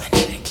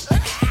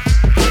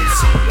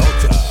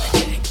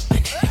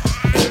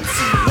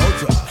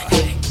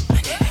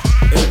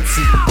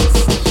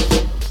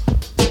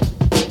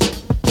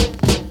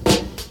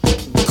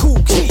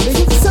cool key. They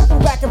use simple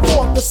back and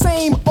forth, the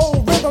same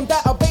old rhythm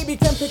that a baby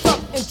can pick up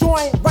and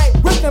join right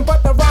with them.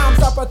 But the rhymes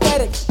are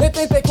pathetic. They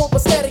think they cope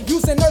aesthetic,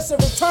 using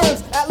nursery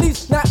terms, at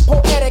least not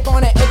poetic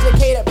on an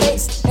educated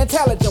base.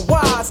 Intelligent,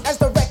 wise, as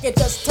the record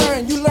just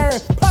turned, you learn,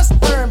 plus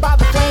earn by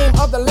the flame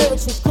of the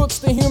lyrics, which cooks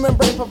the human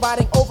brain,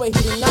 providing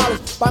overheating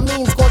knowledge by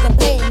means causing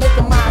pain,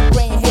 making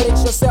migraine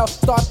headaches yourself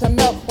start to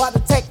melt while the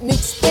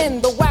techniques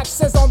spin. The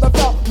wax is on the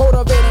belt,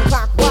 motivating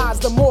clockwise.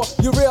 The more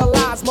you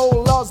realize, more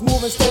love's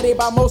moving steady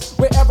by most.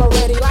 We're ever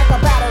ready, like a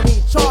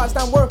battery charged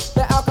and work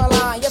the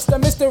alkaline. Yes, the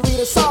mystery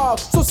to solve.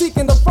 So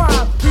seeking to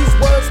find these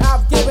words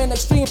I've given,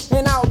 extreme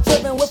and out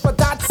driven with a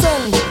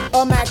Datsun,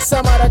 a Maxim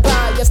of the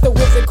guy. Yes, the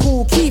wizard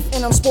Cool Keith,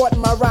 and I'm sporting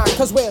my rhyme,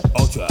 cause we're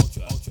Ultra.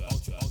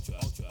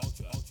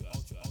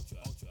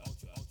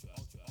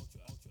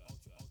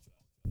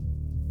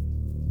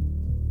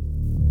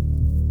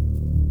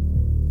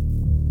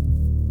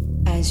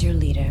 As your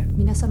leader,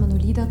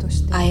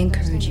 I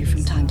encourage you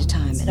from time to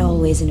time, and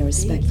always in a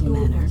respectful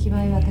manner,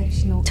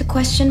 to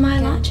question my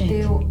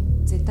logic.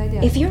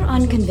 If you're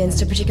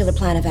unconvinced a particular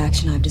plan of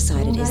action I've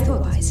decided is the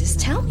wisest,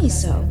 tell me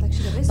so.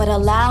 But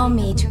allow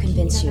me to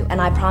convince you,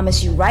 and I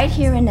promise you right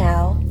here and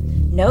now,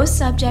 no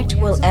subject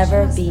will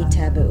ever be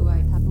taboo.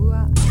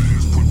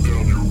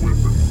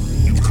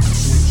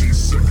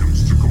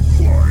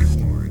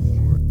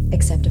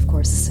 Except, of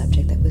course, the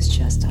subject that was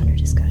just under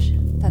discussion.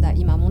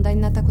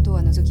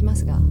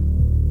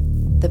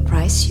 The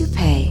price you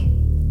pay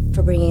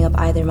for bringing up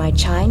either my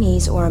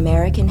Chinese or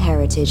American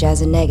heritage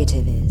as a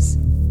negative is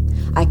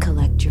I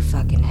collect your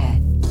fucking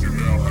head.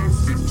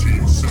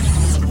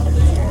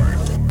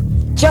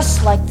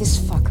 Just like this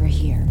fucker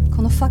here.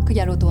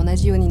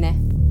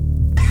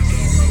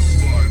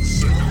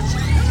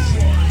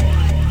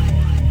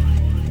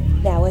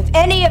 Now, if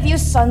any of you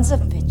sons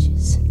of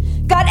bitches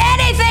got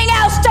anything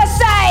else to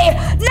say,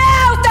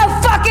 now's the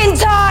fucking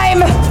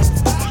time!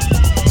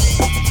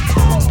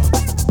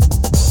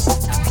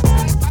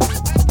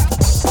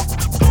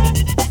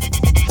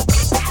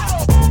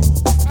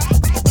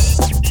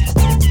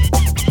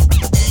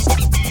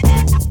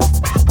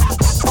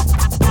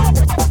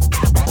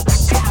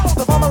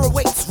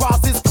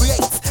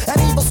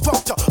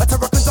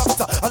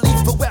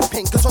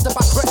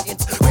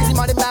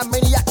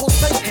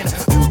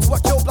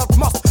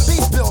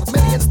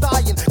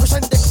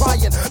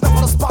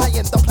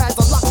 The plans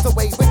are locked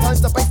away,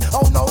 returns the base.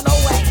 Oh no, no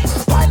way.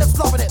 Violence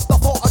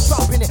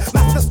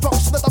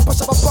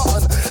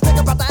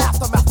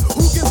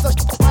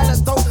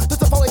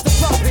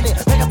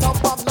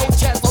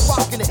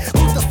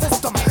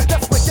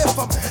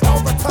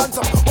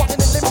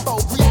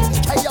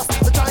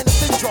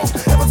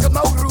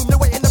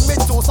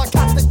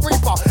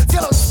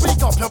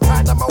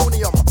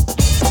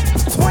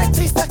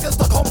seconds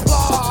to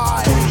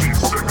comply.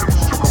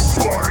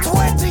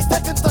 20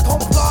 seconds to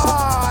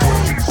comply.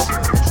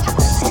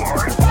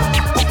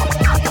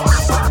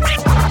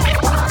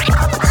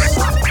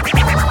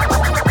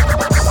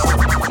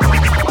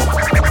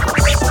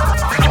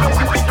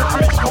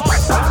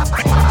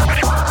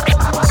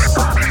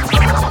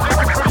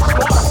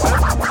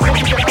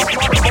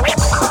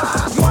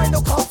 Mind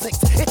no conflict,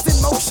 it's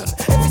in motion.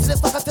 Every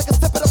slip like I take a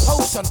sip of the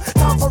potion.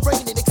 Time for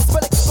raining,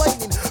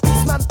 explaining.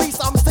 Beast man, beast,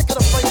 I'm sick of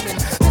the framing.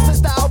 This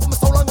is the album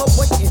so long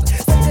awaited.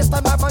 Say this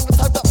time I rang the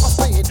time that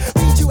frustrated.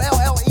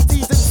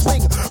 BULLEDs in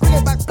swing. Bring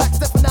it back, black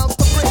step announce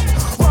the bring.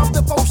 Round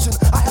devotion,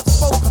 I have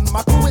spoken.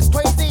 My crew is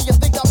crazy, you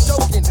think I'm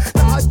joking.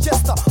 Now I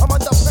jester, I'm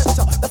under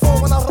pressure.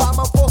 Therefore when I rhyme,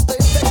 I'm forced to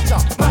inject ya.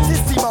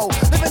 Matissimo,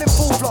 living in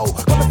full flow.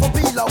 Coming from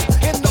below,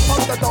 in the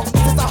Thunderdome.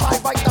 This is a high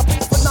right, the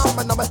beat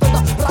phenomenon. I stand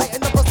up right in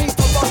the proceed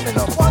to running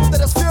them. One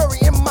that is fury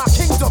in my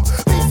kingdom.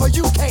 B for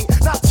UK,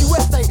 not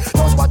USA.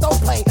 Told you I don't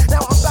play.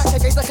 Now I'm back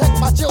again to collect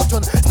my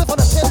children. Slip on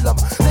a kill them.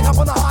 Lick up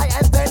on a high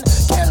and then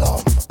kill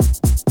them.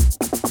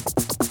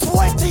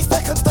 20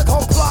 seconds to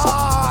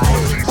comply.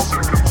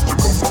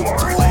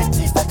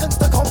 20 seconds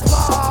to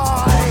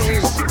comply.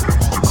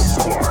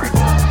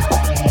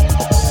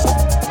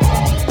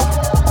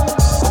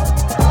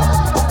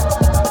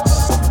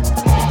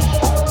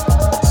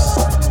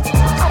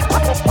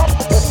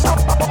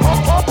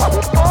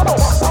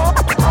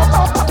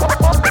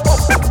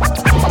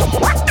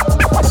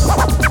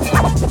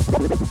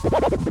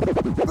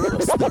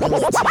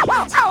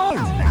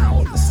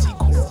 Now the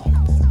sequel.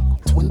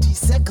 20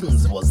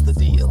 seconds was the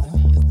deal.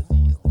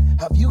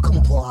 Have you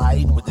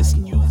complied with this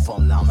new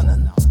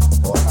phenomenon?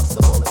 Or has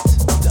the bullet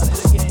done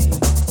it again?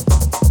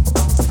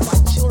 My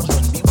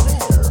children,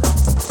 beware.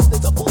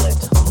 There's a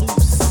bullet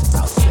loose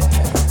out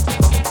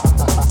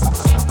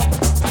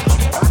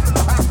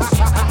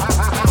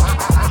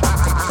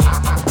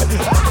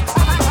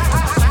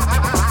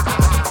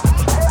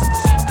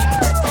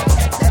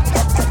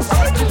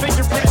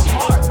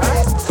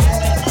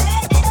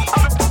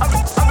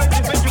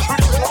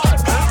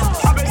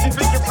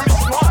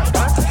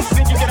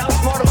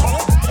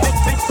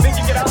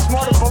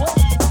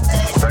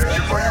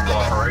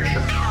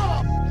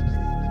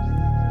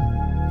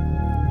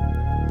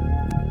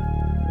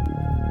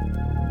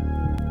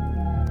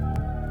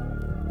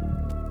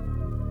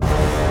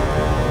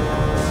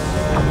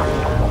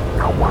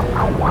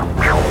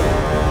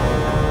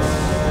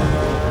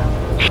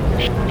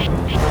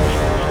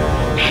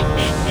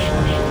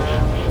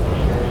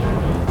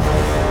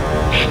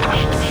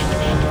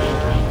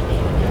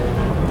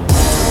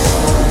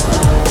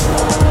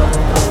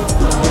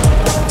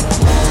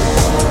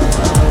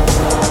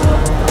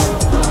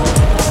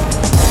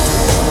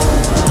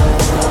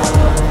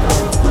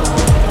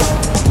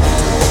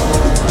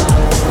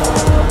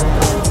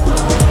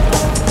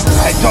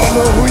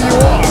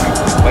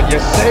You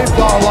saved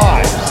our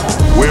lives.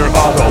 We're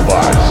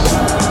Autobots.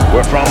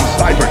 We're from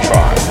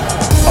Cybertron,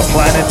 a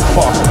planet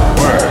far from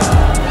Earth.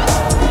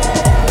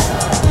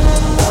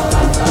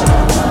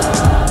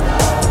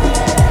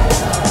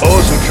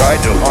 Those who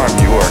tried to harm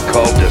you are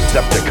called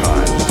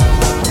Decepticons.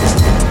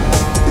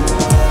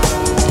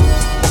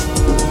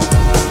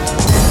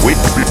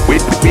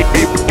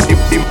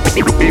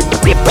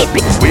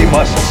 We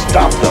must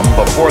stop them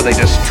before they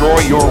destroy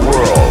your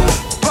world.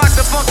 Rock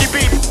the funky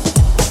beat.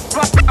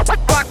 Rock the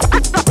funky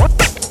beat.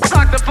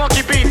 Rock the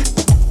funky beat.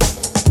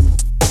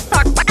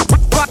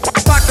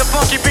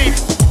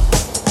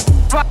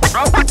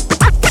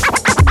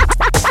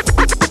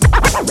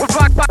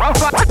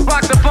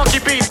 Rock the funky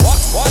beat.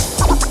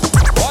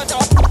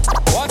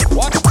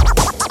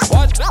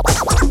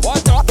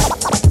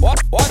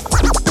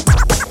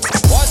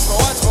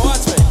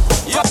 Watch me.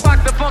 Yeah,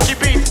 rock the funky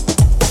beat.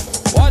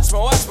 Watch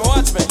me.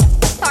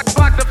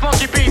 Rock the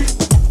funky beat.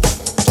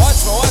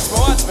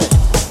 Watch me.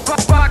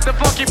 Rock the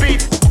funky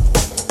beat.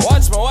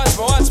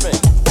 Watch me.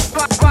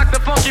 Rock the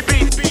funky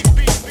beat.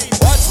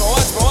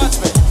 Watch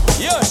me.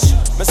 Yush.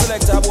 Me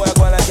select a boy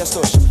going like a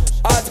stush.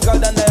 Article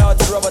done the out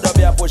to rubber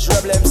dubby a push.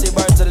 Rebel MC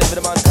burn to live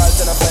the man called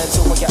Ten a Fine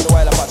Super Cat the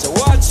Wild Apache.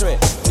 Watch me.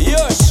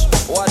 Yush.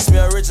 Watch me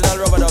original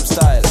rubber dub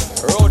style.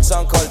 Roots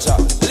and culture.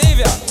 Leave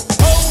ya.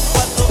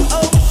 Over the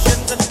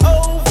oceans and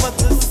over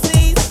the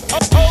seas.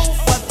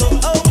 Over the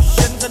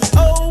oceans and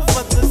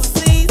over the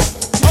seas.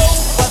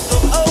 Over the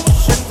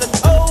oceans and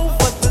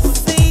over the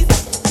seas.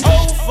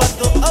 Over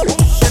the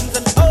oceans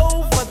and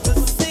over the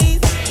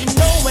seas. You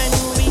know when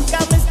we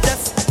come it's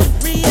just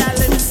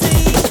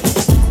reality.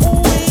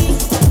 We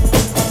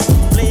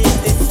play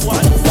this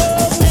one for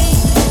me.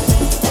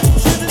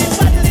 Shiddly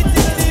waddly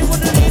diddly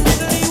woodly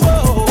diddly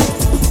whoa.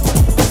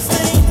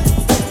 Sing.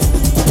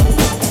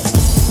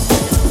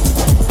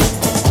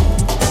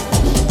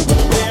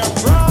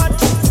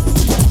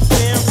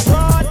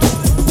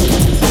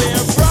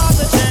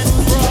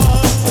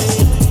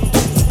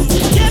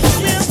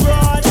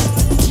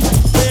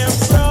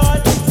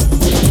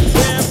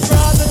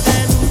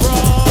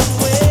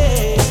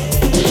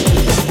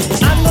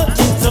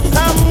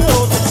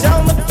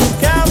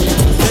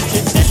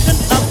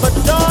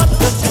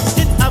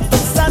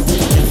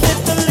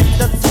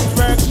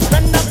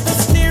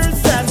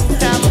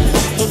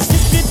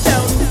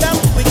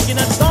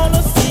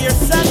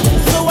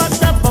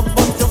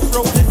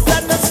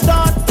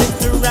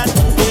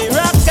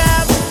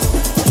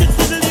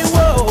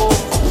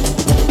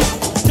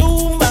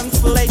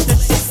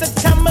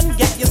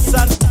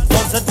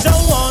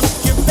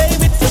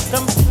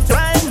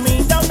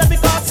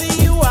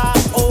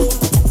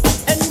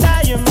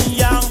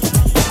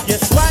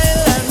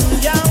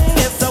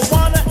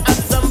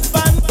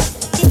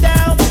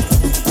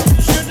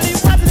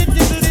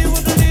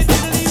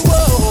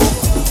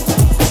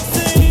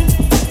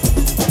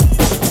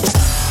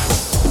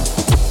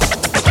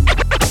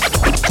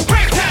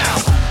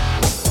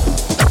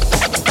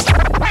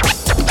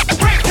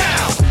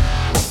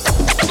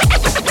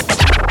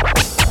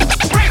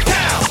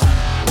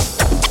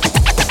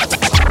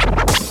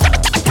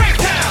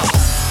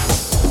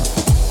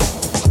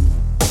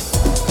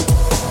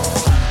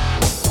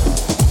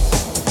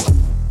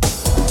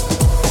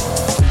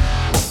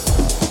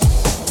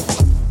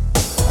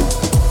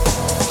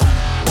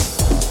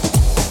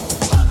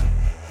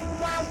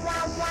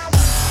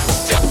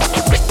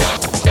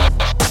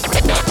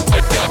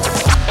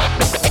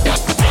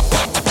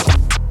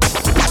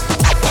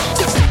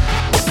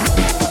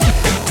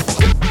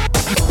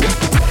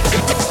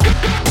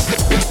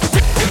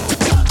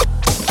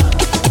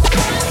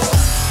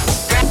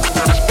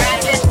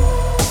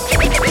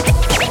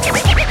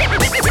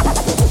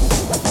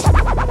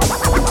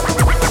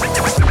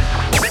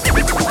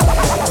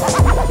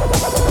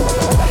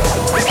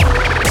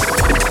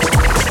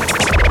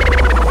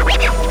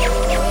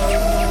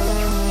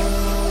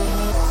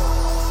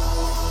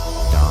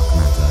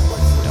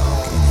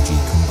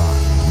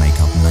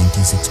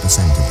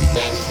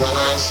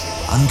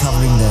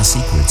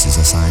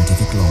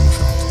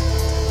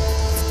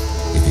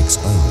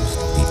 exposed,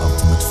 the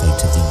ultimate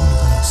fate of the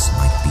universe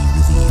might be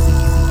revealed.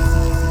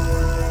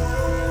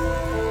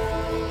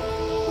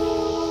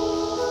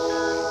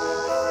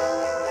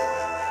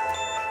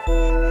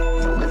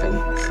 The living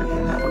should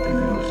never be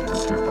used to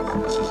serve the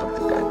purposes of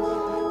the dead.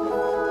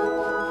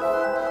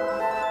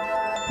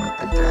 But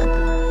the dead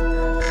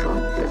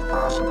should, if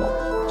possible,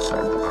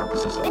 serve the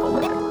purposes of the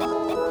living.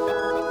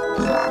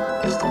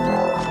 That is the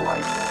law of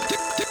life.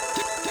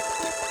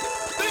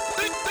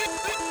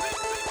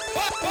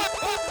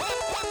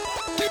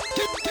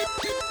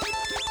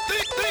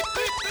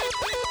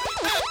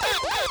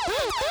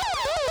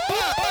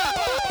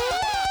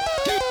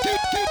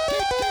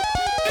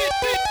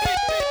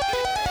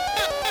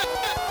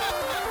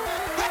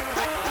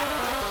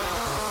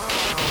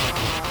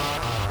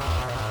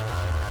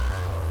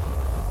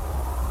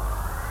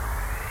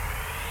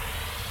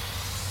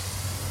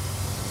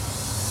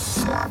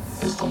 That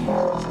is the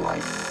law of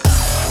life.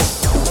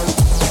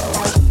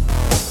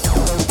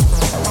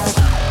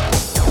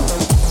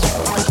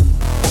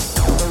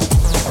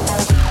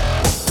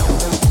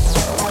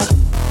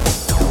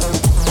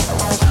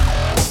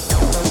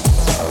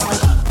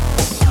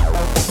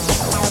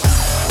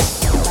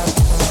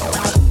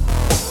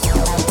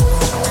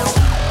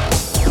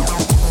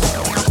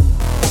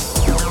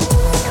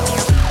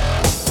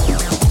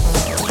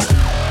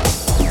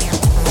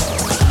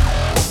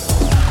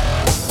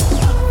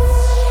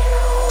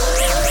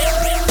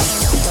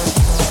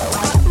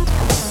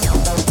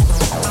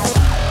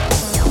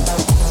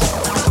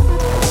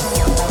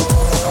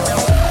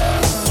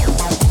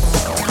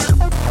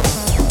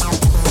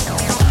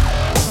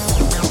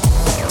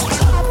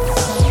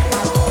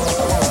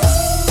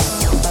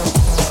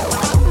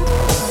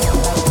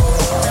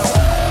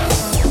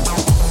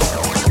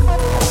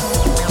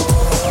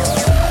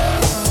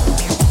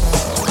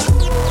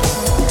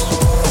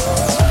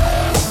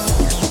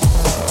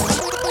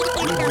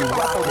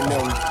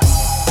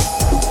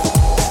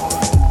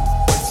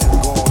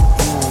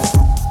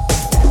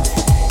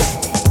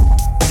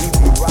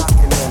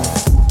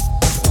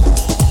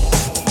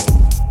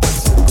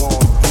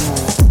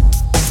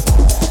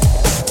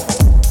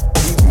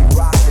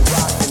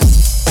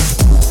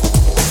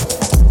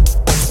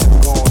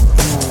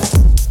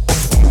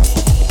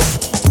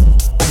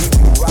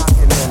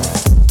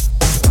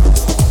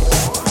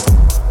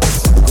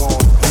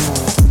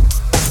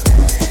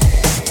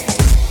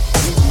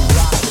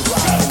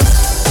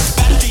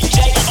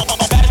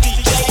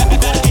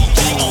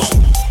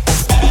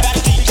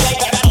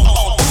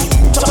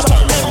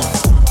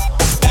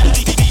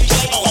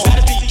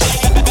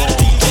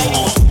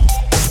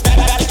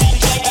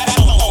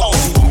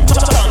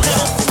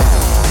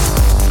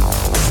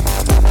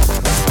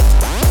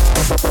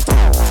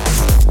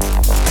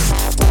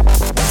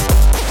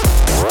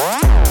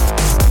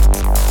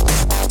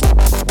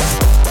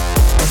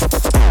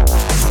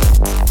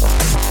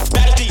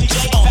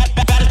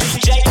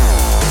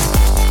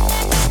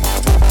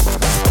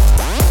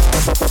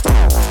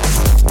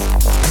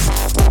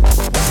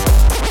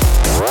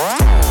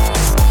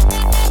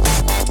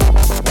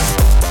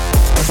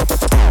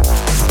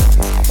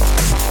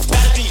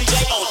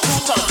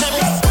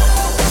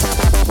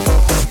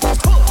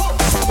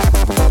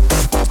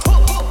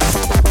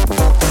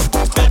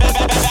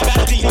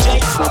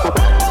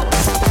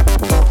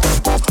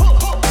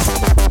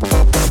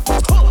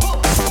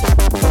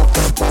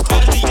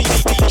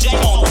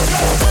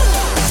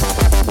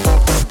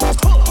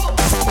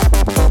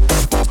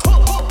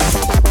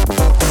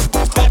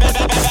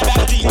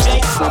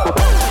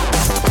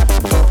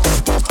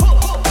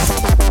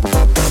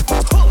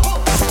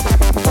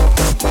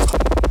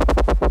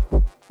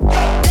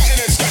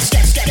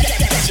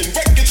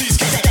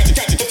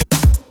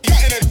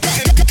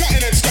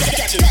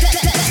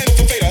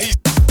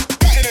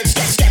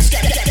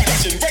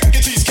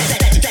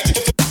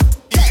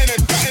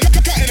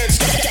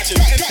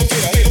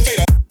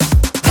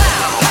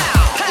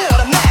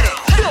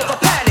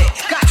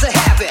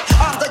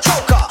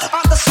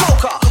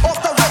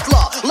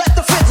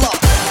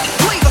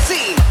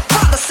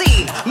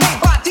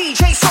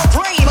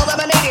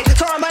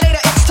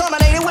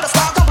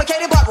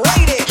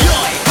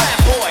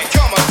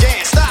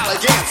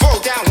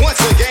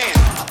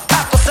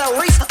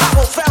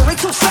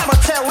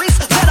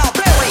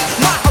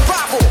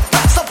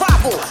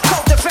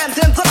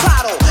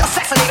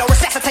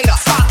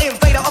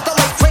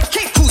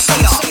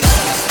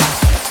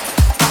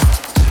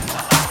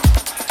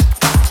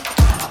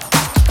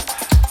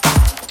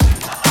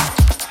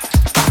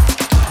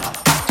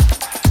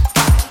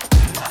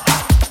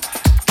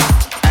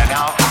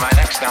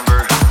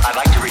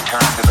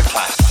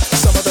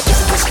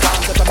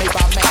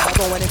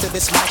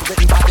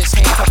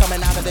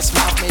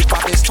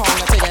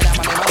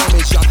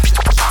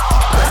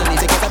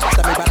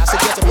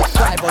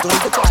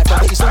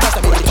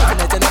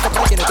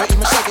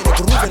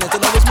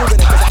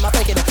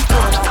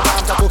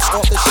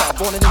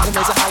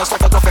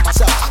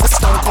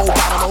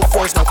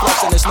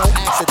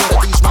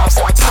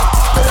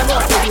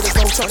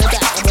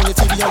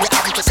 TV on your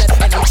album cassette,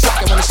 and they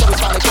tracking when the show is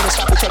finally finished.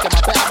 Stop taking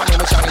my back. My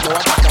name is Johnny, yo,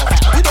 I got no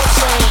hat. You know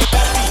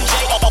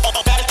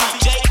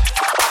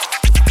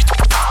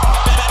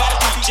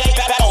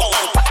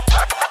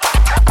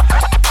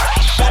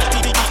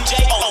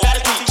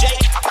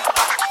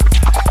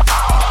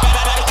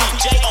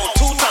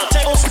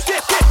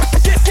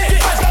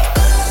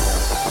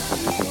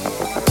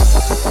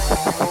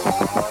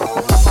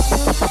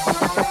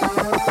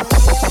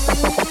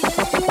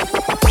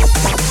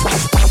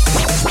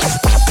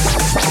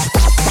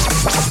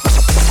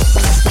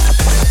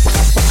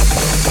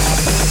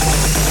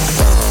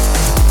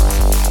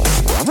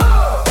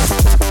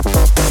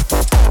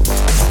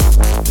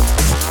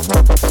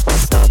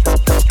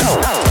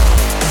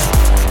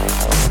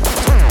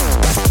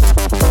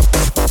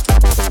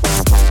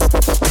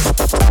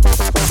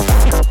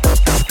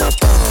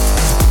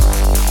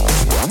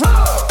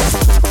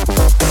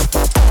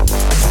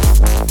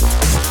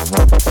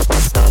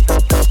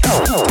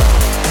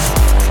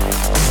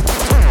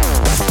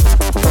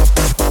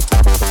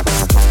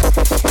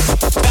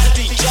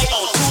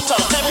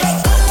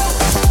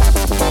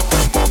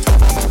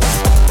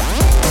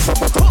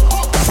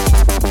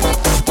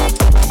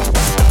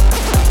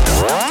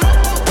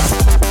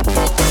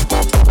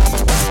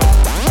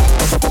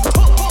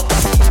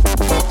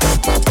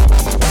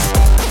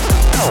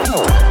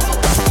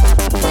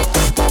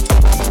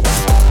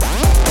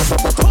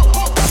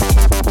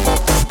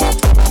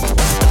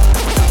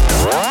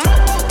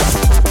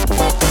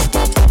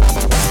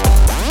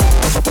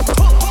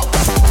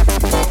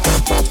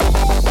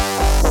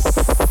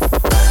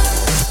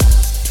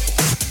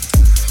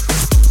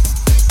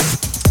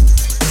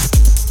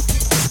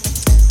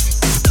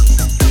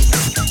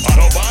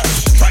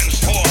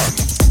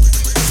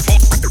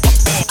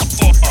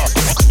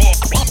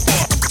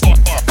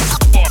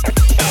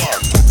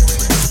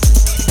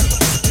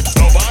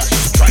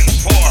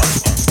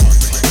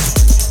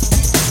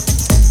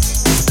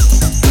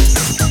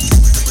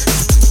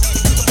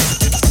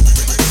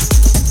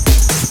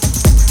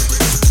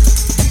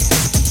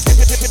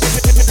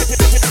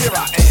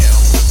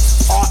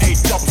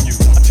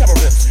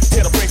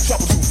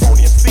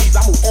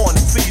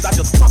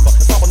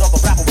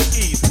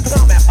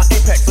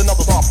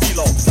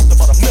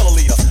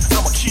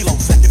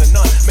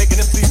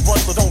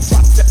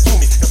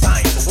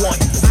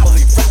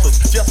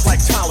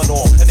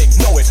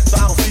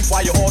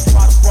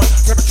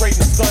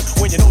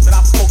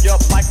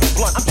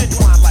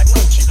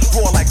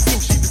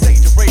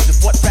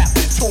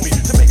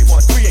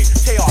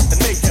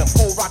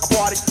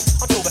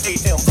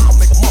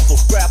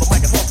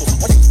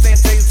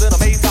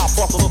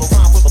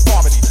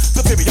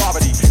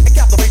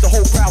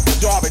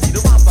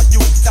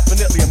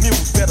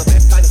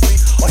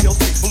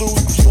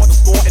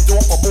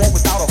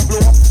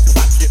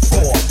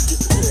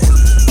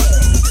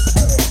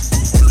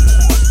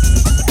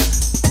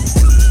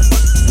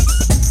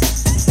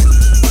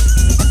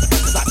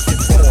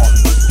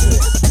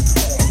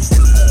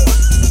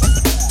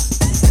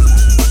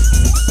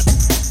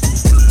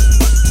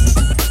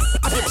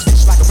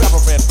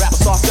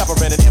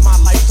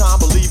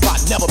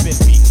never been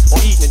beaten or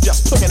eaten and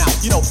just cooking out.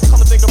 You know,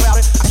 come to think about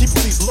it, I keep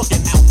these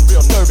looking out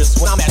real nervous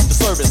when I'm at the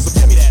service. So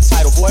give me that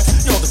title, boy.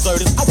 You don't deserve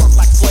it. I work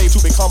like a slave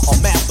to become a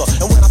master.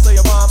 And when I say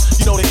a rhyme,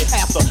 you know that it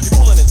has to. You're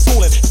fooling and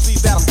tooling. You see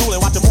that I'm dueling.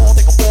 Watch them all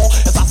take a fall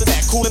as I sit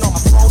there cooling on my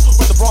throne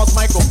with the bronze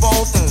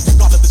microphone.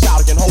 God bless the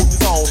child who can hold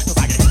his own,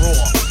 cause I get raw.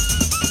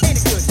 Ain't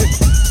it good? Ain't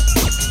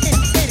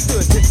it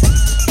good?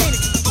 Ain't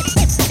it good?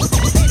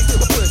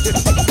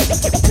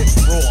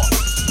 Raw.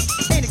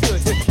 Ain't it good?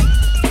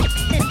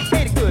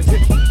 Ain't it good?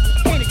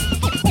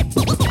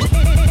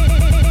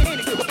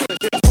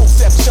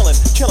 Chillin',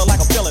 killin'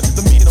 like a villain.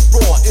 The meaning of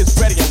raw is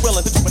ready and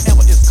willing to do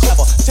whatever is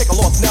clever. Take a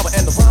loss never,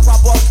 and the rhymes I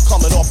bust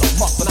coming off the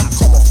muscle, and I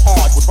come off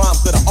hard with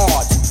rhymes that are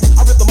odd.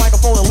 I rip the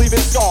microphone and leave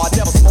it scarred.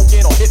 Never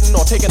smoking or hitting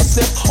or taking a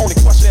sip. Only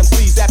question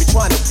MCs that be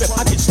trying to flip.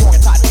 I get strong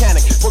and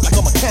Titanic, work like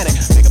a mechanic.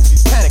 Make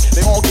MCs panic,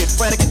 they all get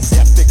frantic and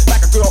skeptic,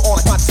 like a girl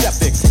on a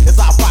contraceptic. As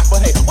I rock,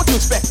 but hey, what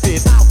you expected?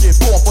 I'll give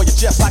war for you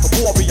just like a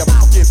warrior.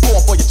 I'll give war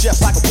for you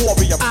just like a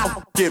warrior. I'll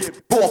give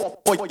war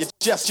for you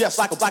just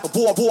like a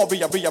warrior.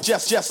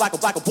 Just like a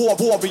warrior.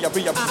 I'll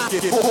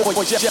give war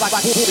for you just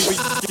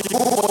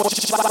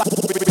like a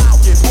warrior.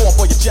 I'll give war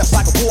for you just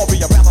like a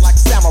warrior, rather like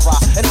a samurai.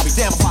 And I'll be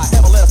damned if I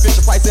ever let a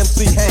Fisher Price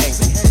MC hang.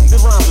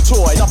 This rhyme's a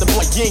toy, nothing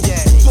but yin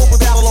yang. So for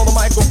battle on the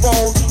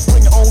microphone,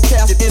 bring your own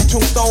casket in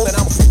tombstone, and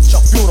I'ma preach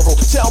your funeral.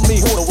 Tell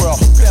me who in the world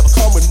could ever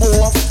come with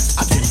more.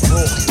 I get it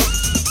raw.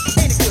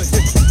 Ain't it good?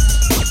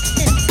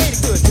 Ain't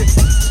it good?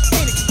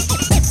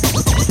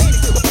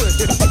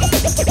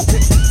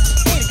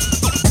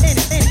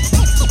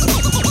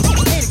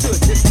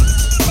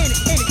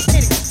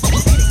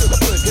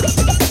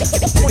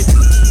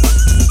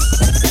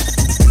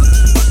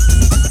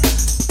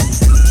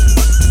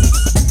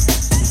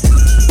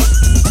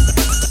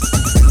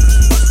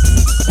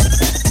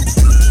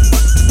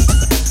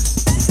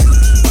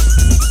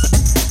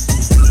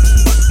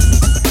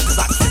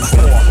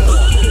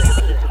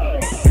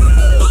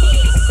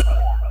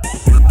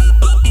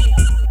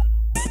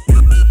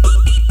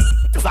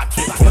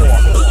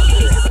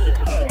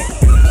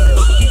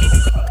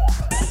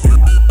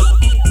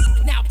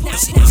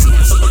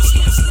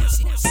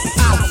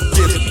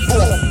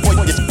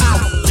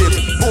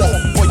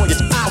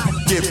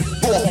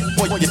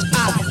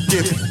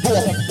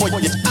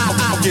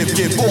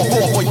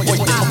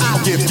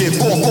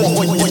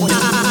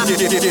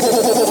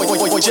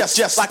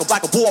 Just like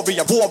a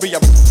warrior.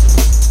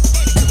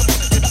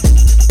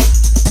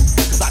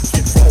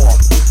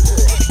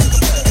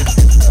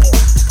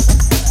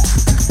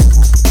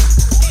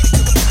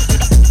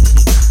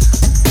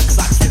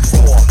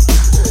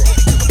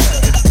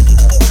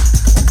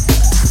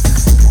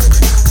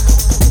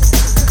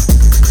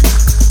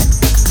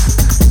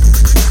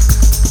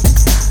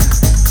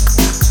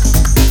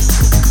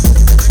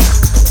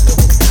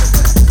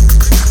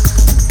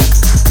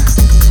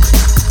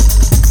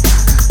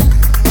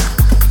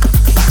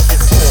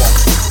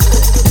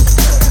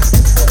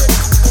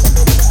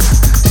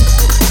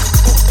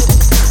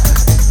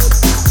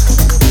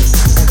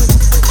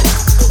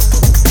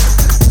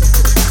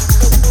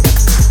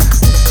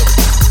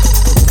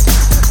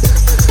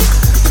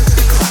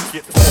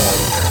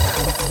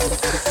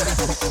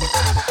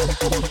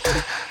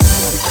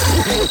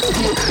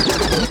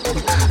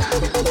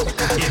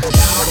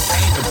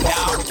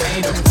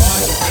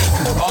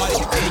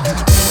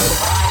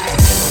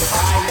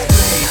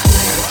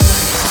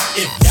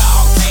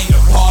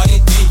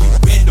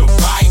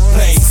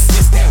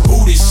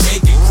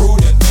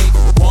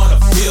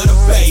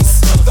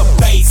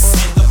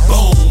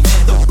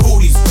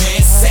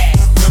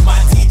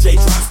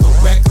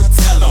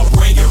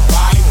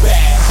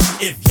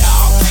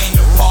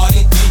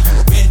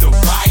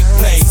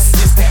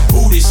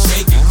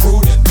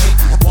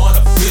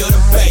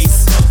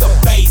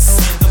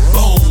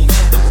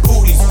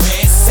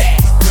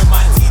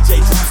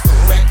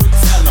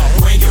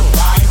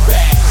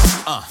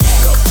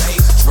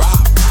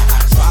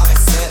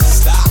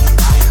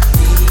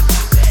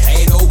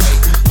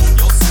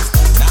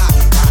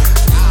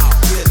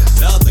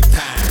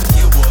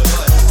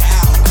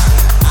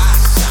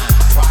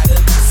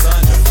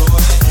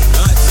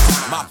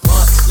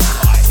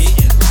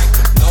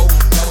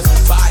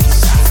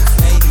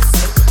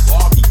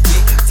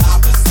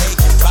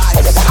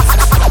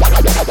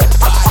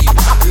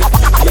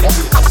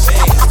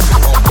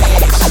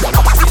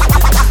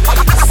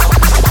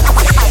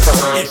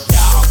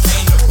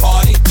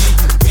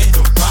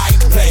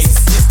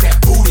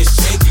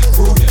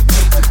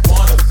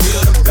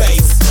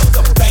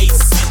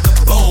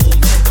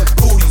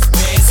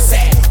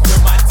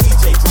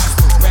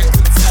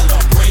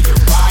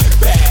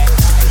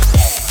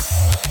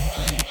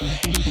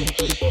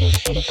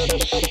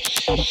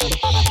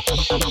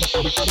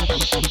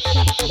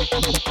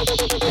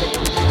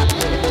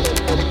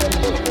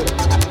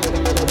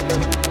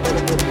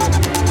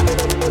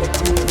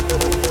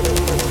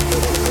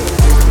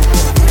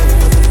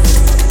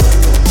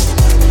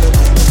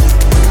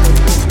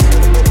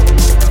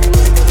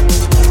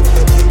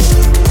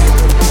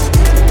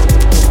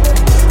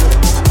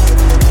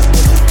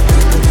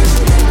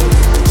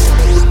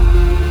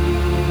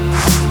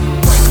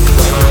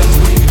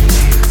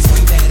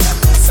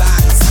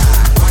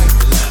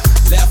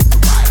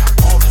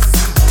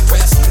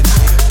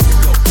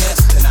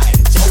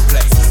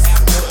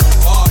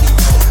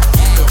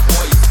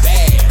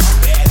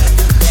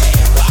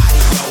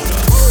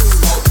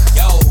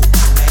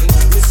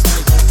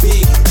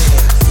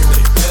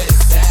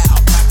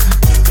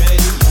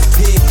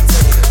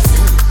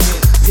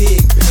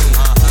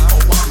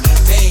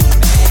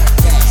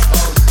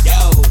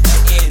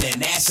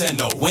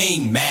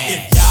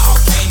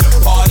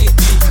 Cardi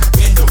B,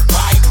 you in the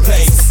right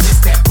place.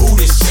 It's that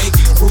booty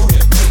shaking crew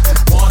that make you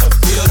wanna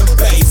feel the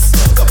bass.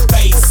 The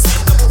bass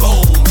and the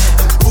boom and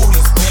the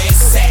booty's where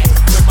it's at.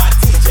 When my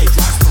DJ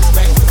drops the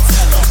record,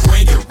 tell her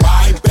bring it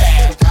right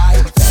back.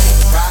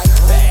 Right back,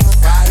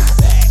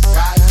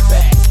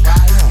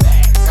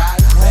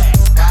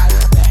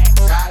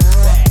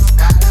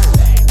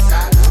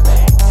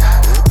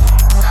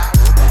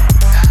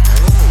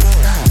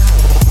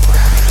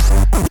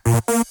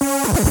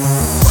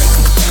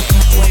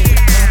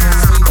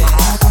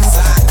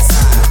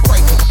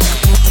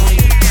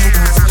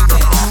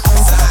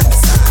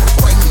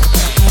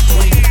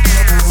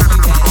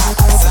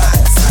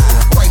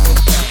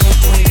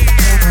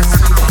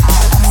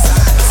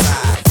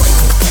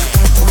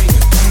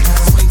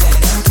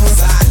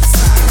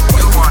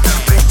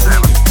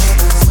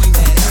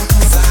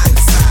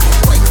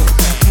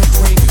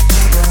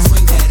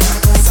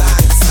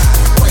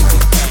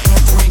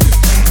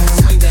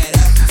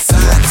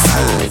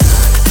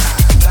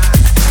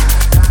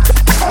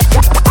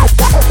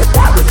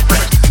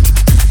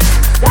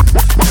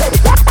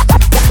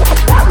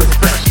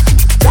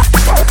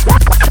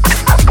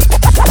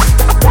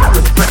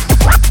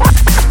 back,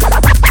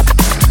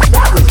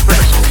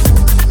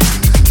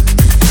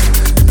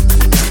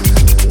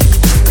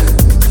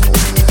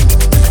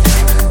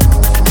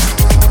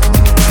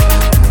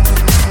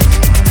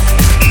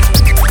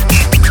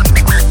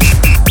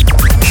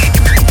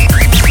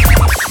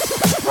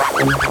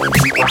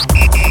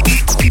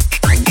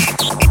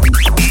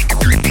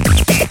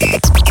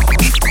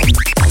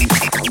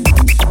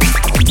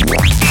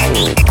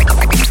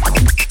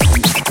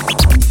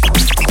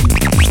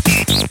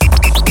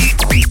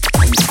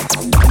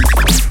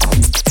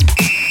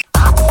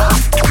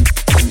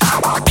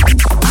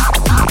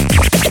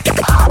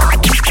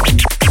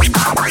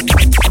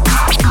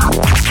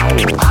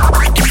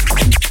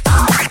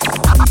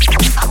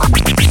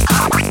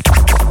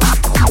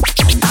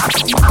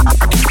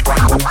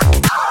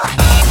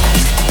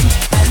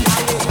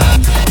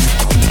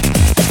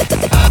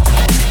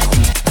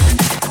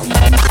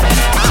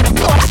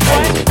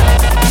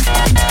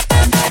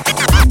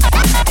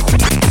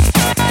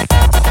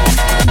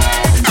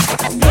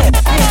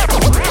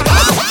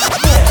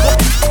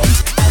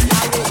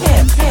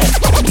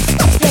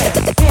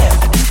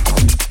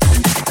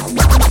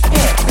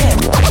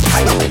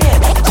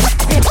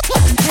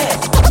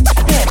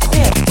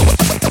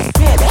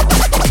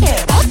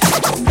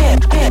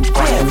 back,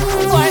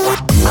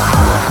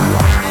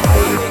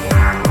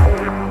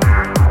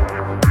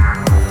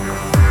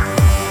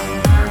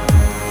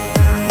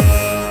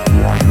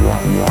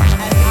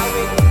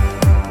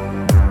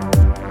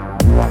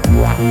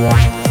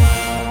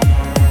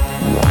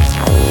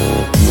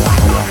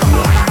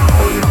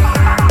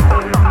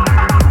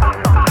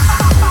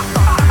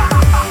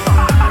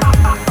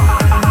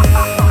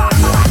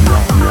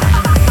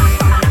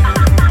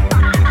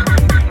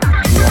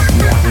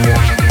 right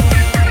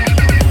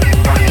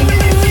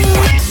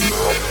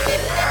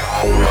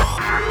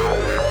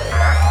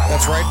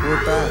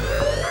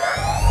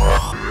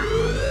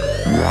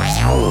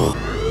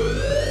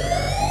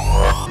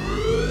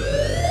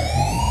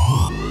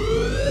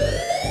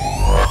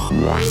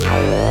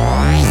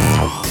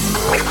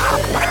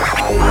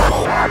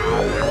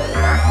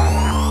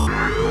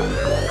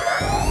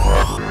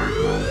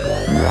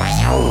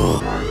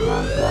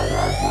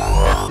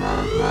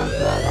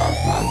back, right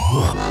back,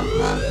 right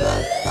back, right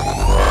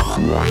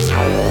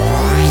back,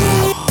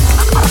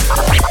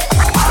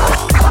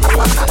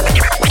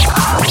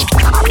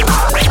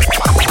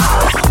 right back,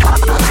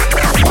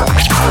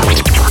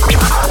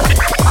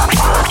 right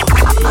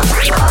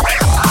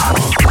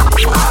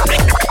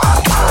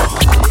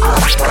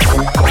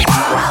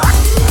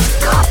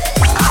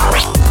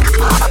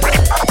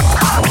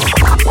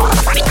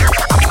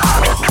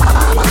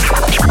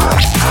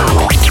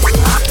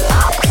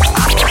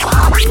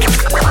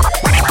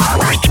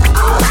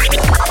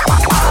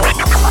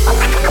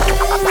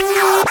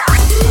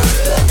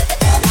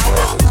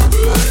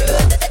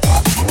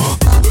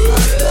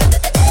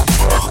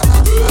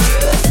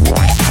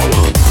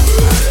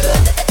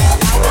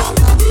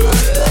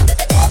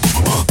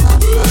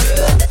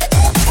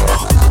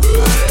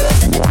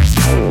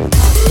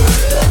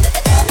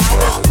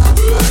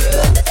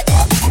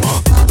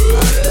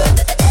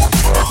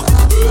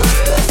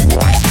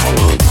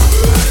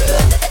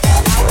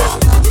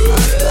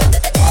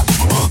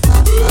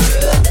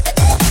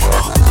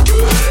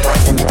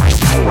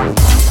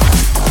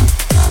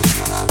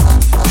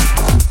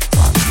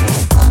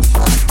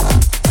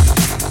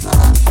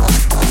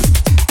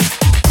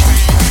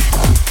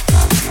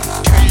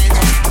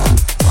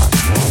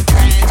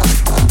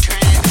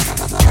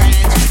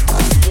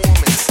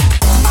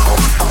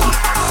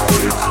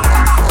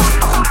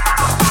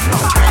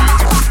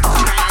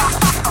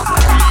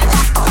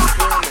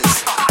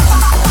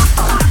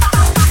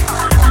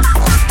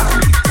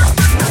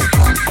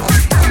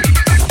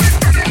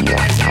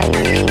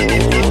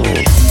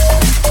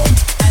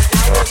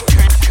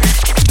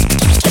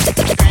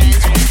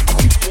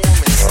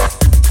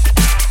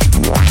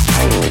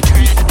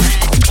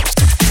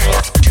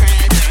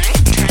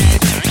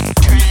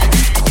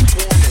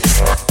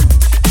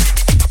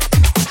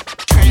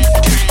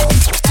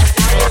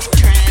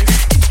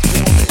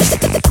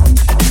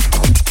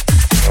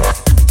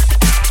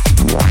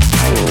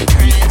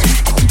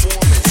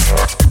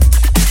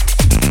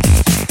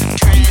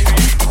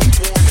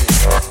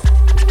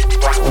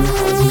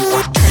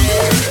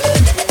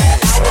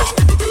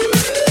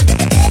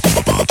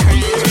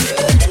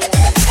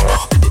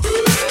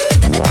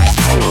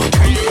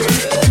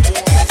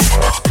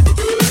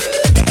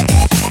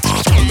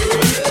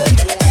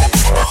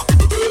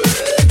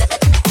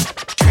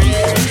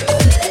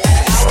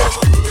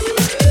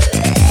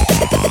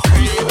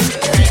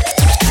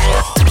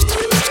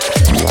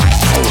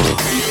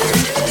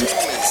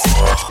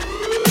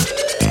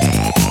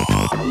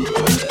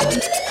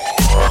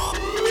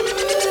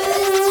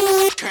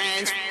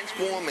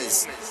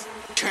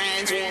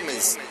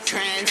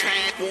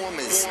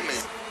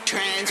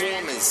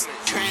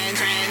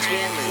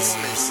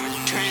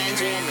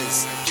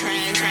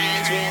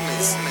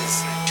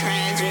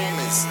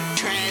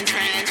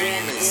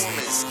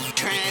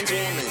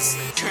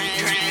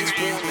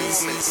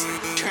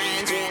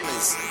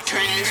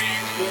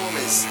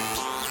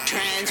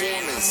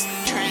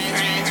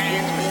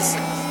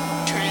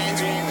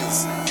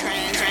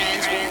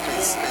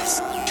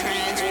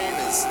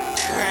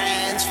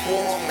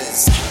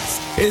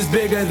It's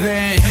bigger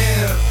than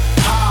hip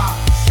hop,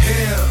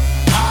 hip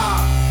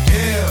hop,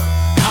 hip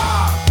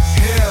hop,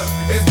 hip.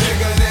 It's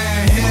bigger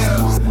than hip hop,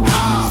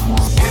 hip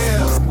hop,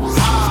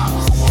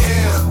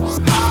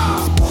 hip hop,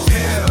 hip.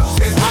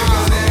 It's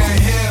bigger than hip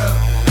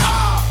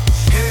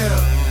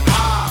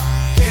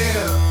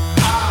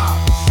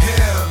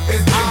hop, hip hop, hip hop, hip. It's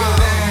bigger than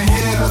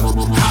hip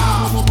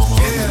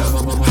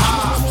hop,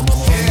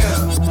 hip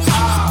hop,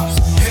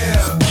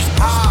 hip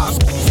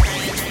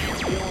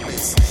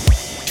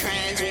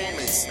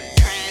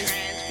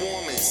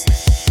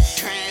hop,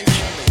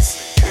 hip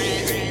hop.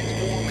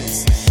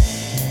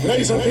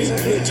 Laserbeak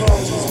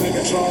returns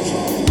Megatron.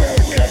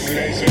 Welcome,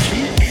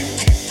 Laserbeak.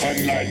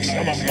 Unlike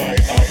some of my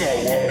other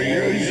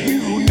warriors,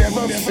 you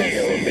never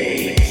fail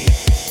me.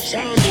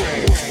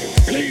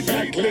 Soundwave, play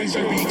back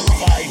Laserbeak's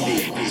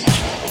findings.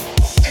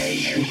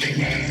 As you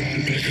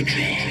command,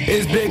 Megatron.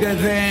 It's bigger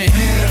than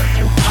hip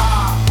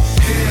hop,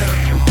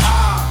 hip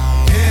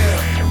hop, hip hop, hip.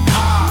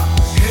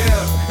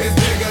 It's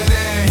bigger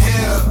than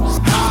hip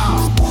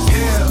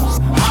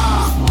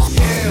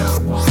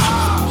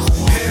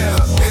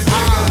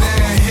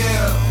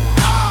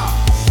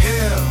hop,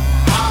 hip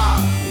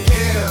hop,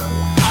 hip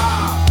hop,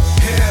 hip.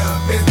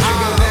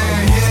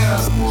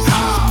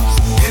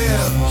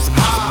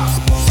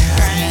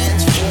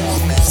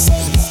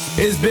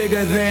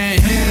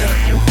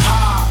 It's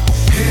bigger than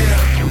hip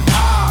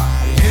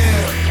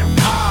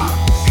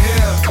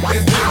hop, hip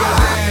hop,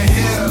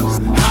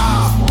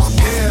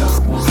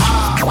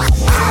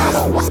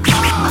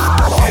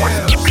 hip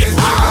hop,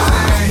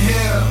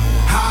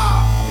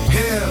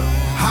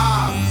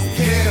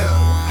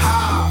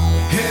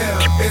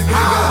 hip. It's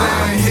bigger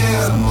than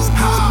hip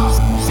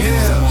hop,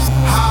 hip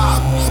hop.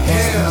 Transformers.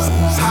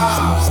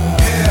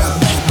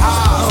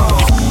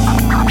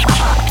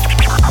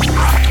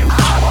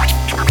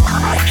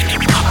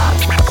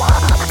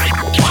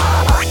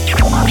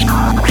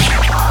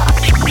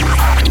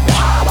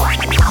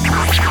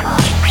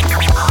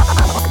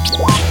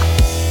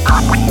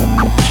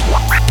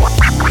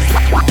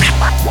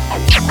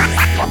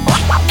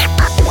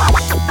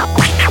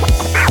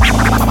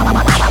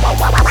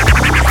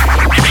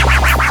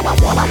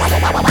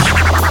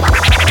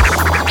 It's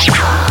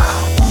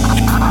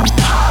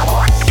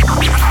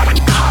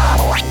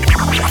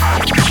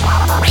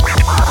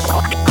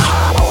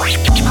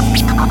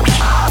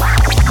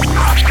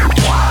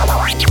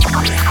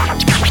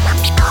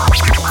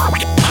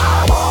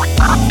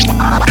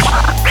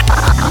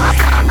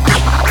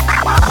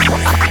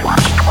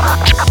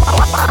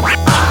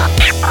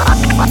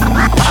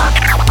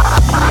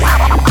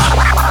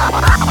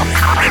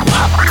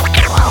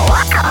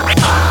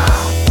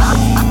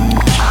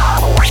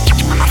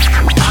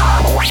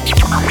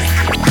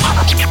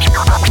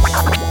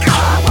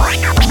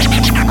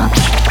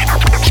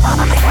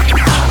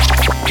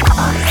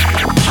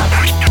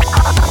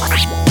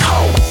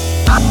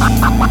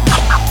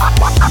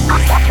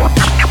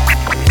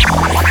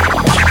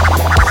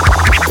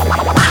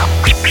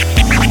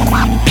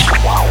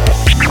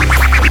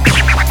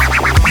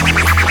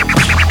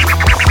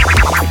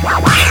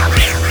than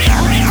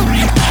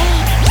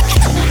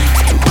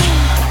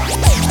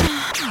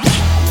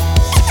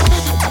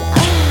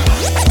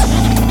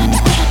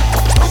hip hop, hip hop, hip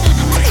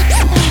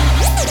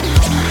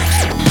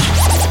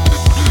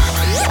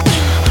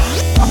hop,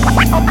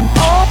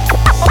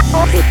 hip.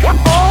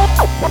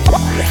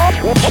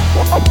 It's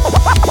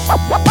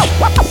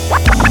bigger than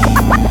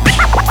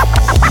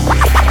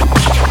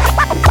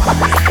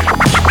hip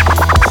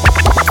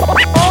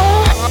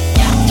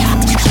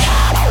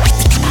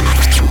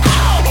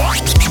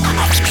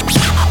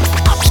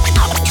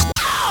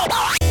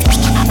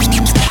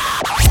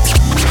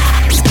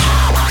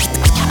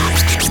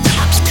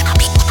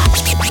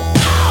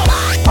hop, hip hop, hip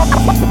hop, hip. It's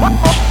bigger than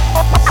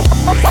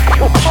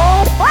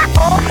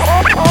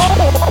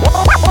hip hop,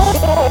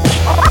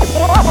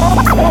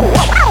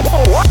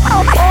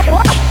 hip hop,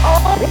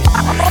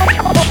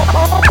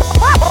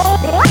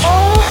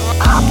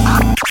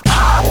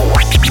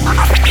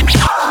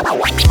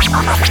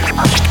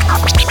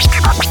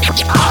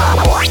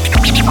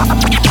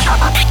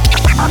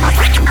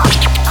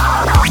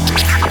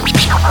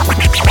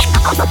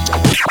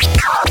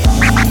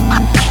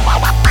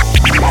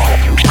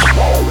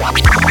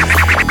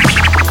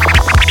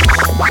 hop, hip. It's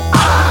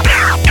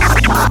bigger than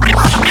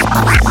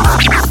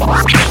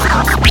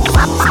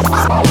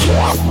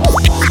hip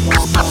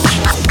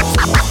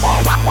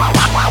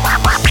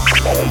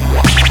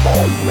hop, hip hop, hip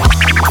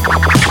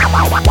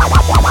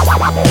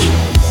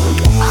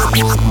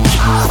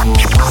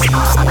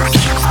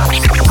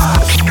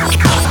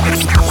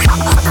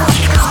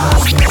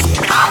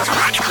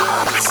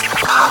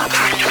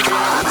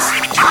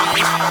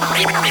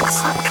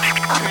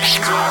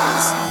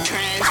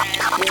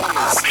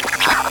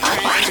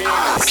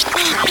hop,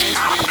 hip hop.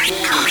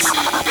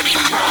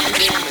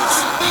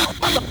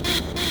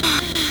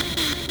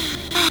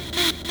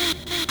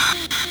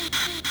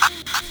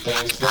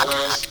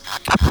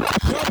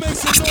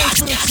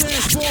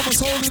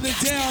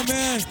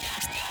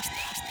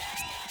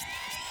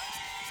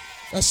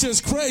 That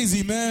shit's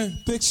crazy, man.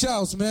 Big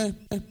shouts, man.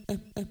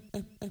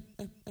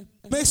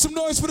 Make some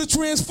noise for the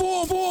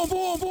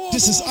Transformers.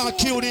 This is I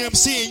Killed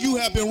MC, and you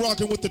have been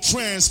rocking with the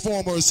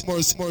Transformers.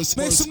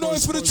 Make some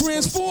noise for the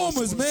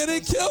Transformers, man. They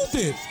killed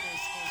it.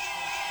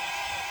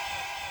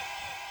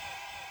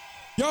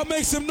 Y'all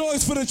make some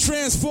noise for the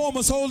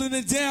Transformers holding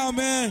it down,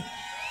 man.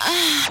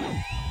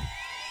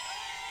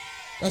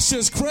 That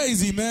shit's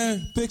crazy,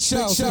 man. Big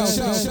shout.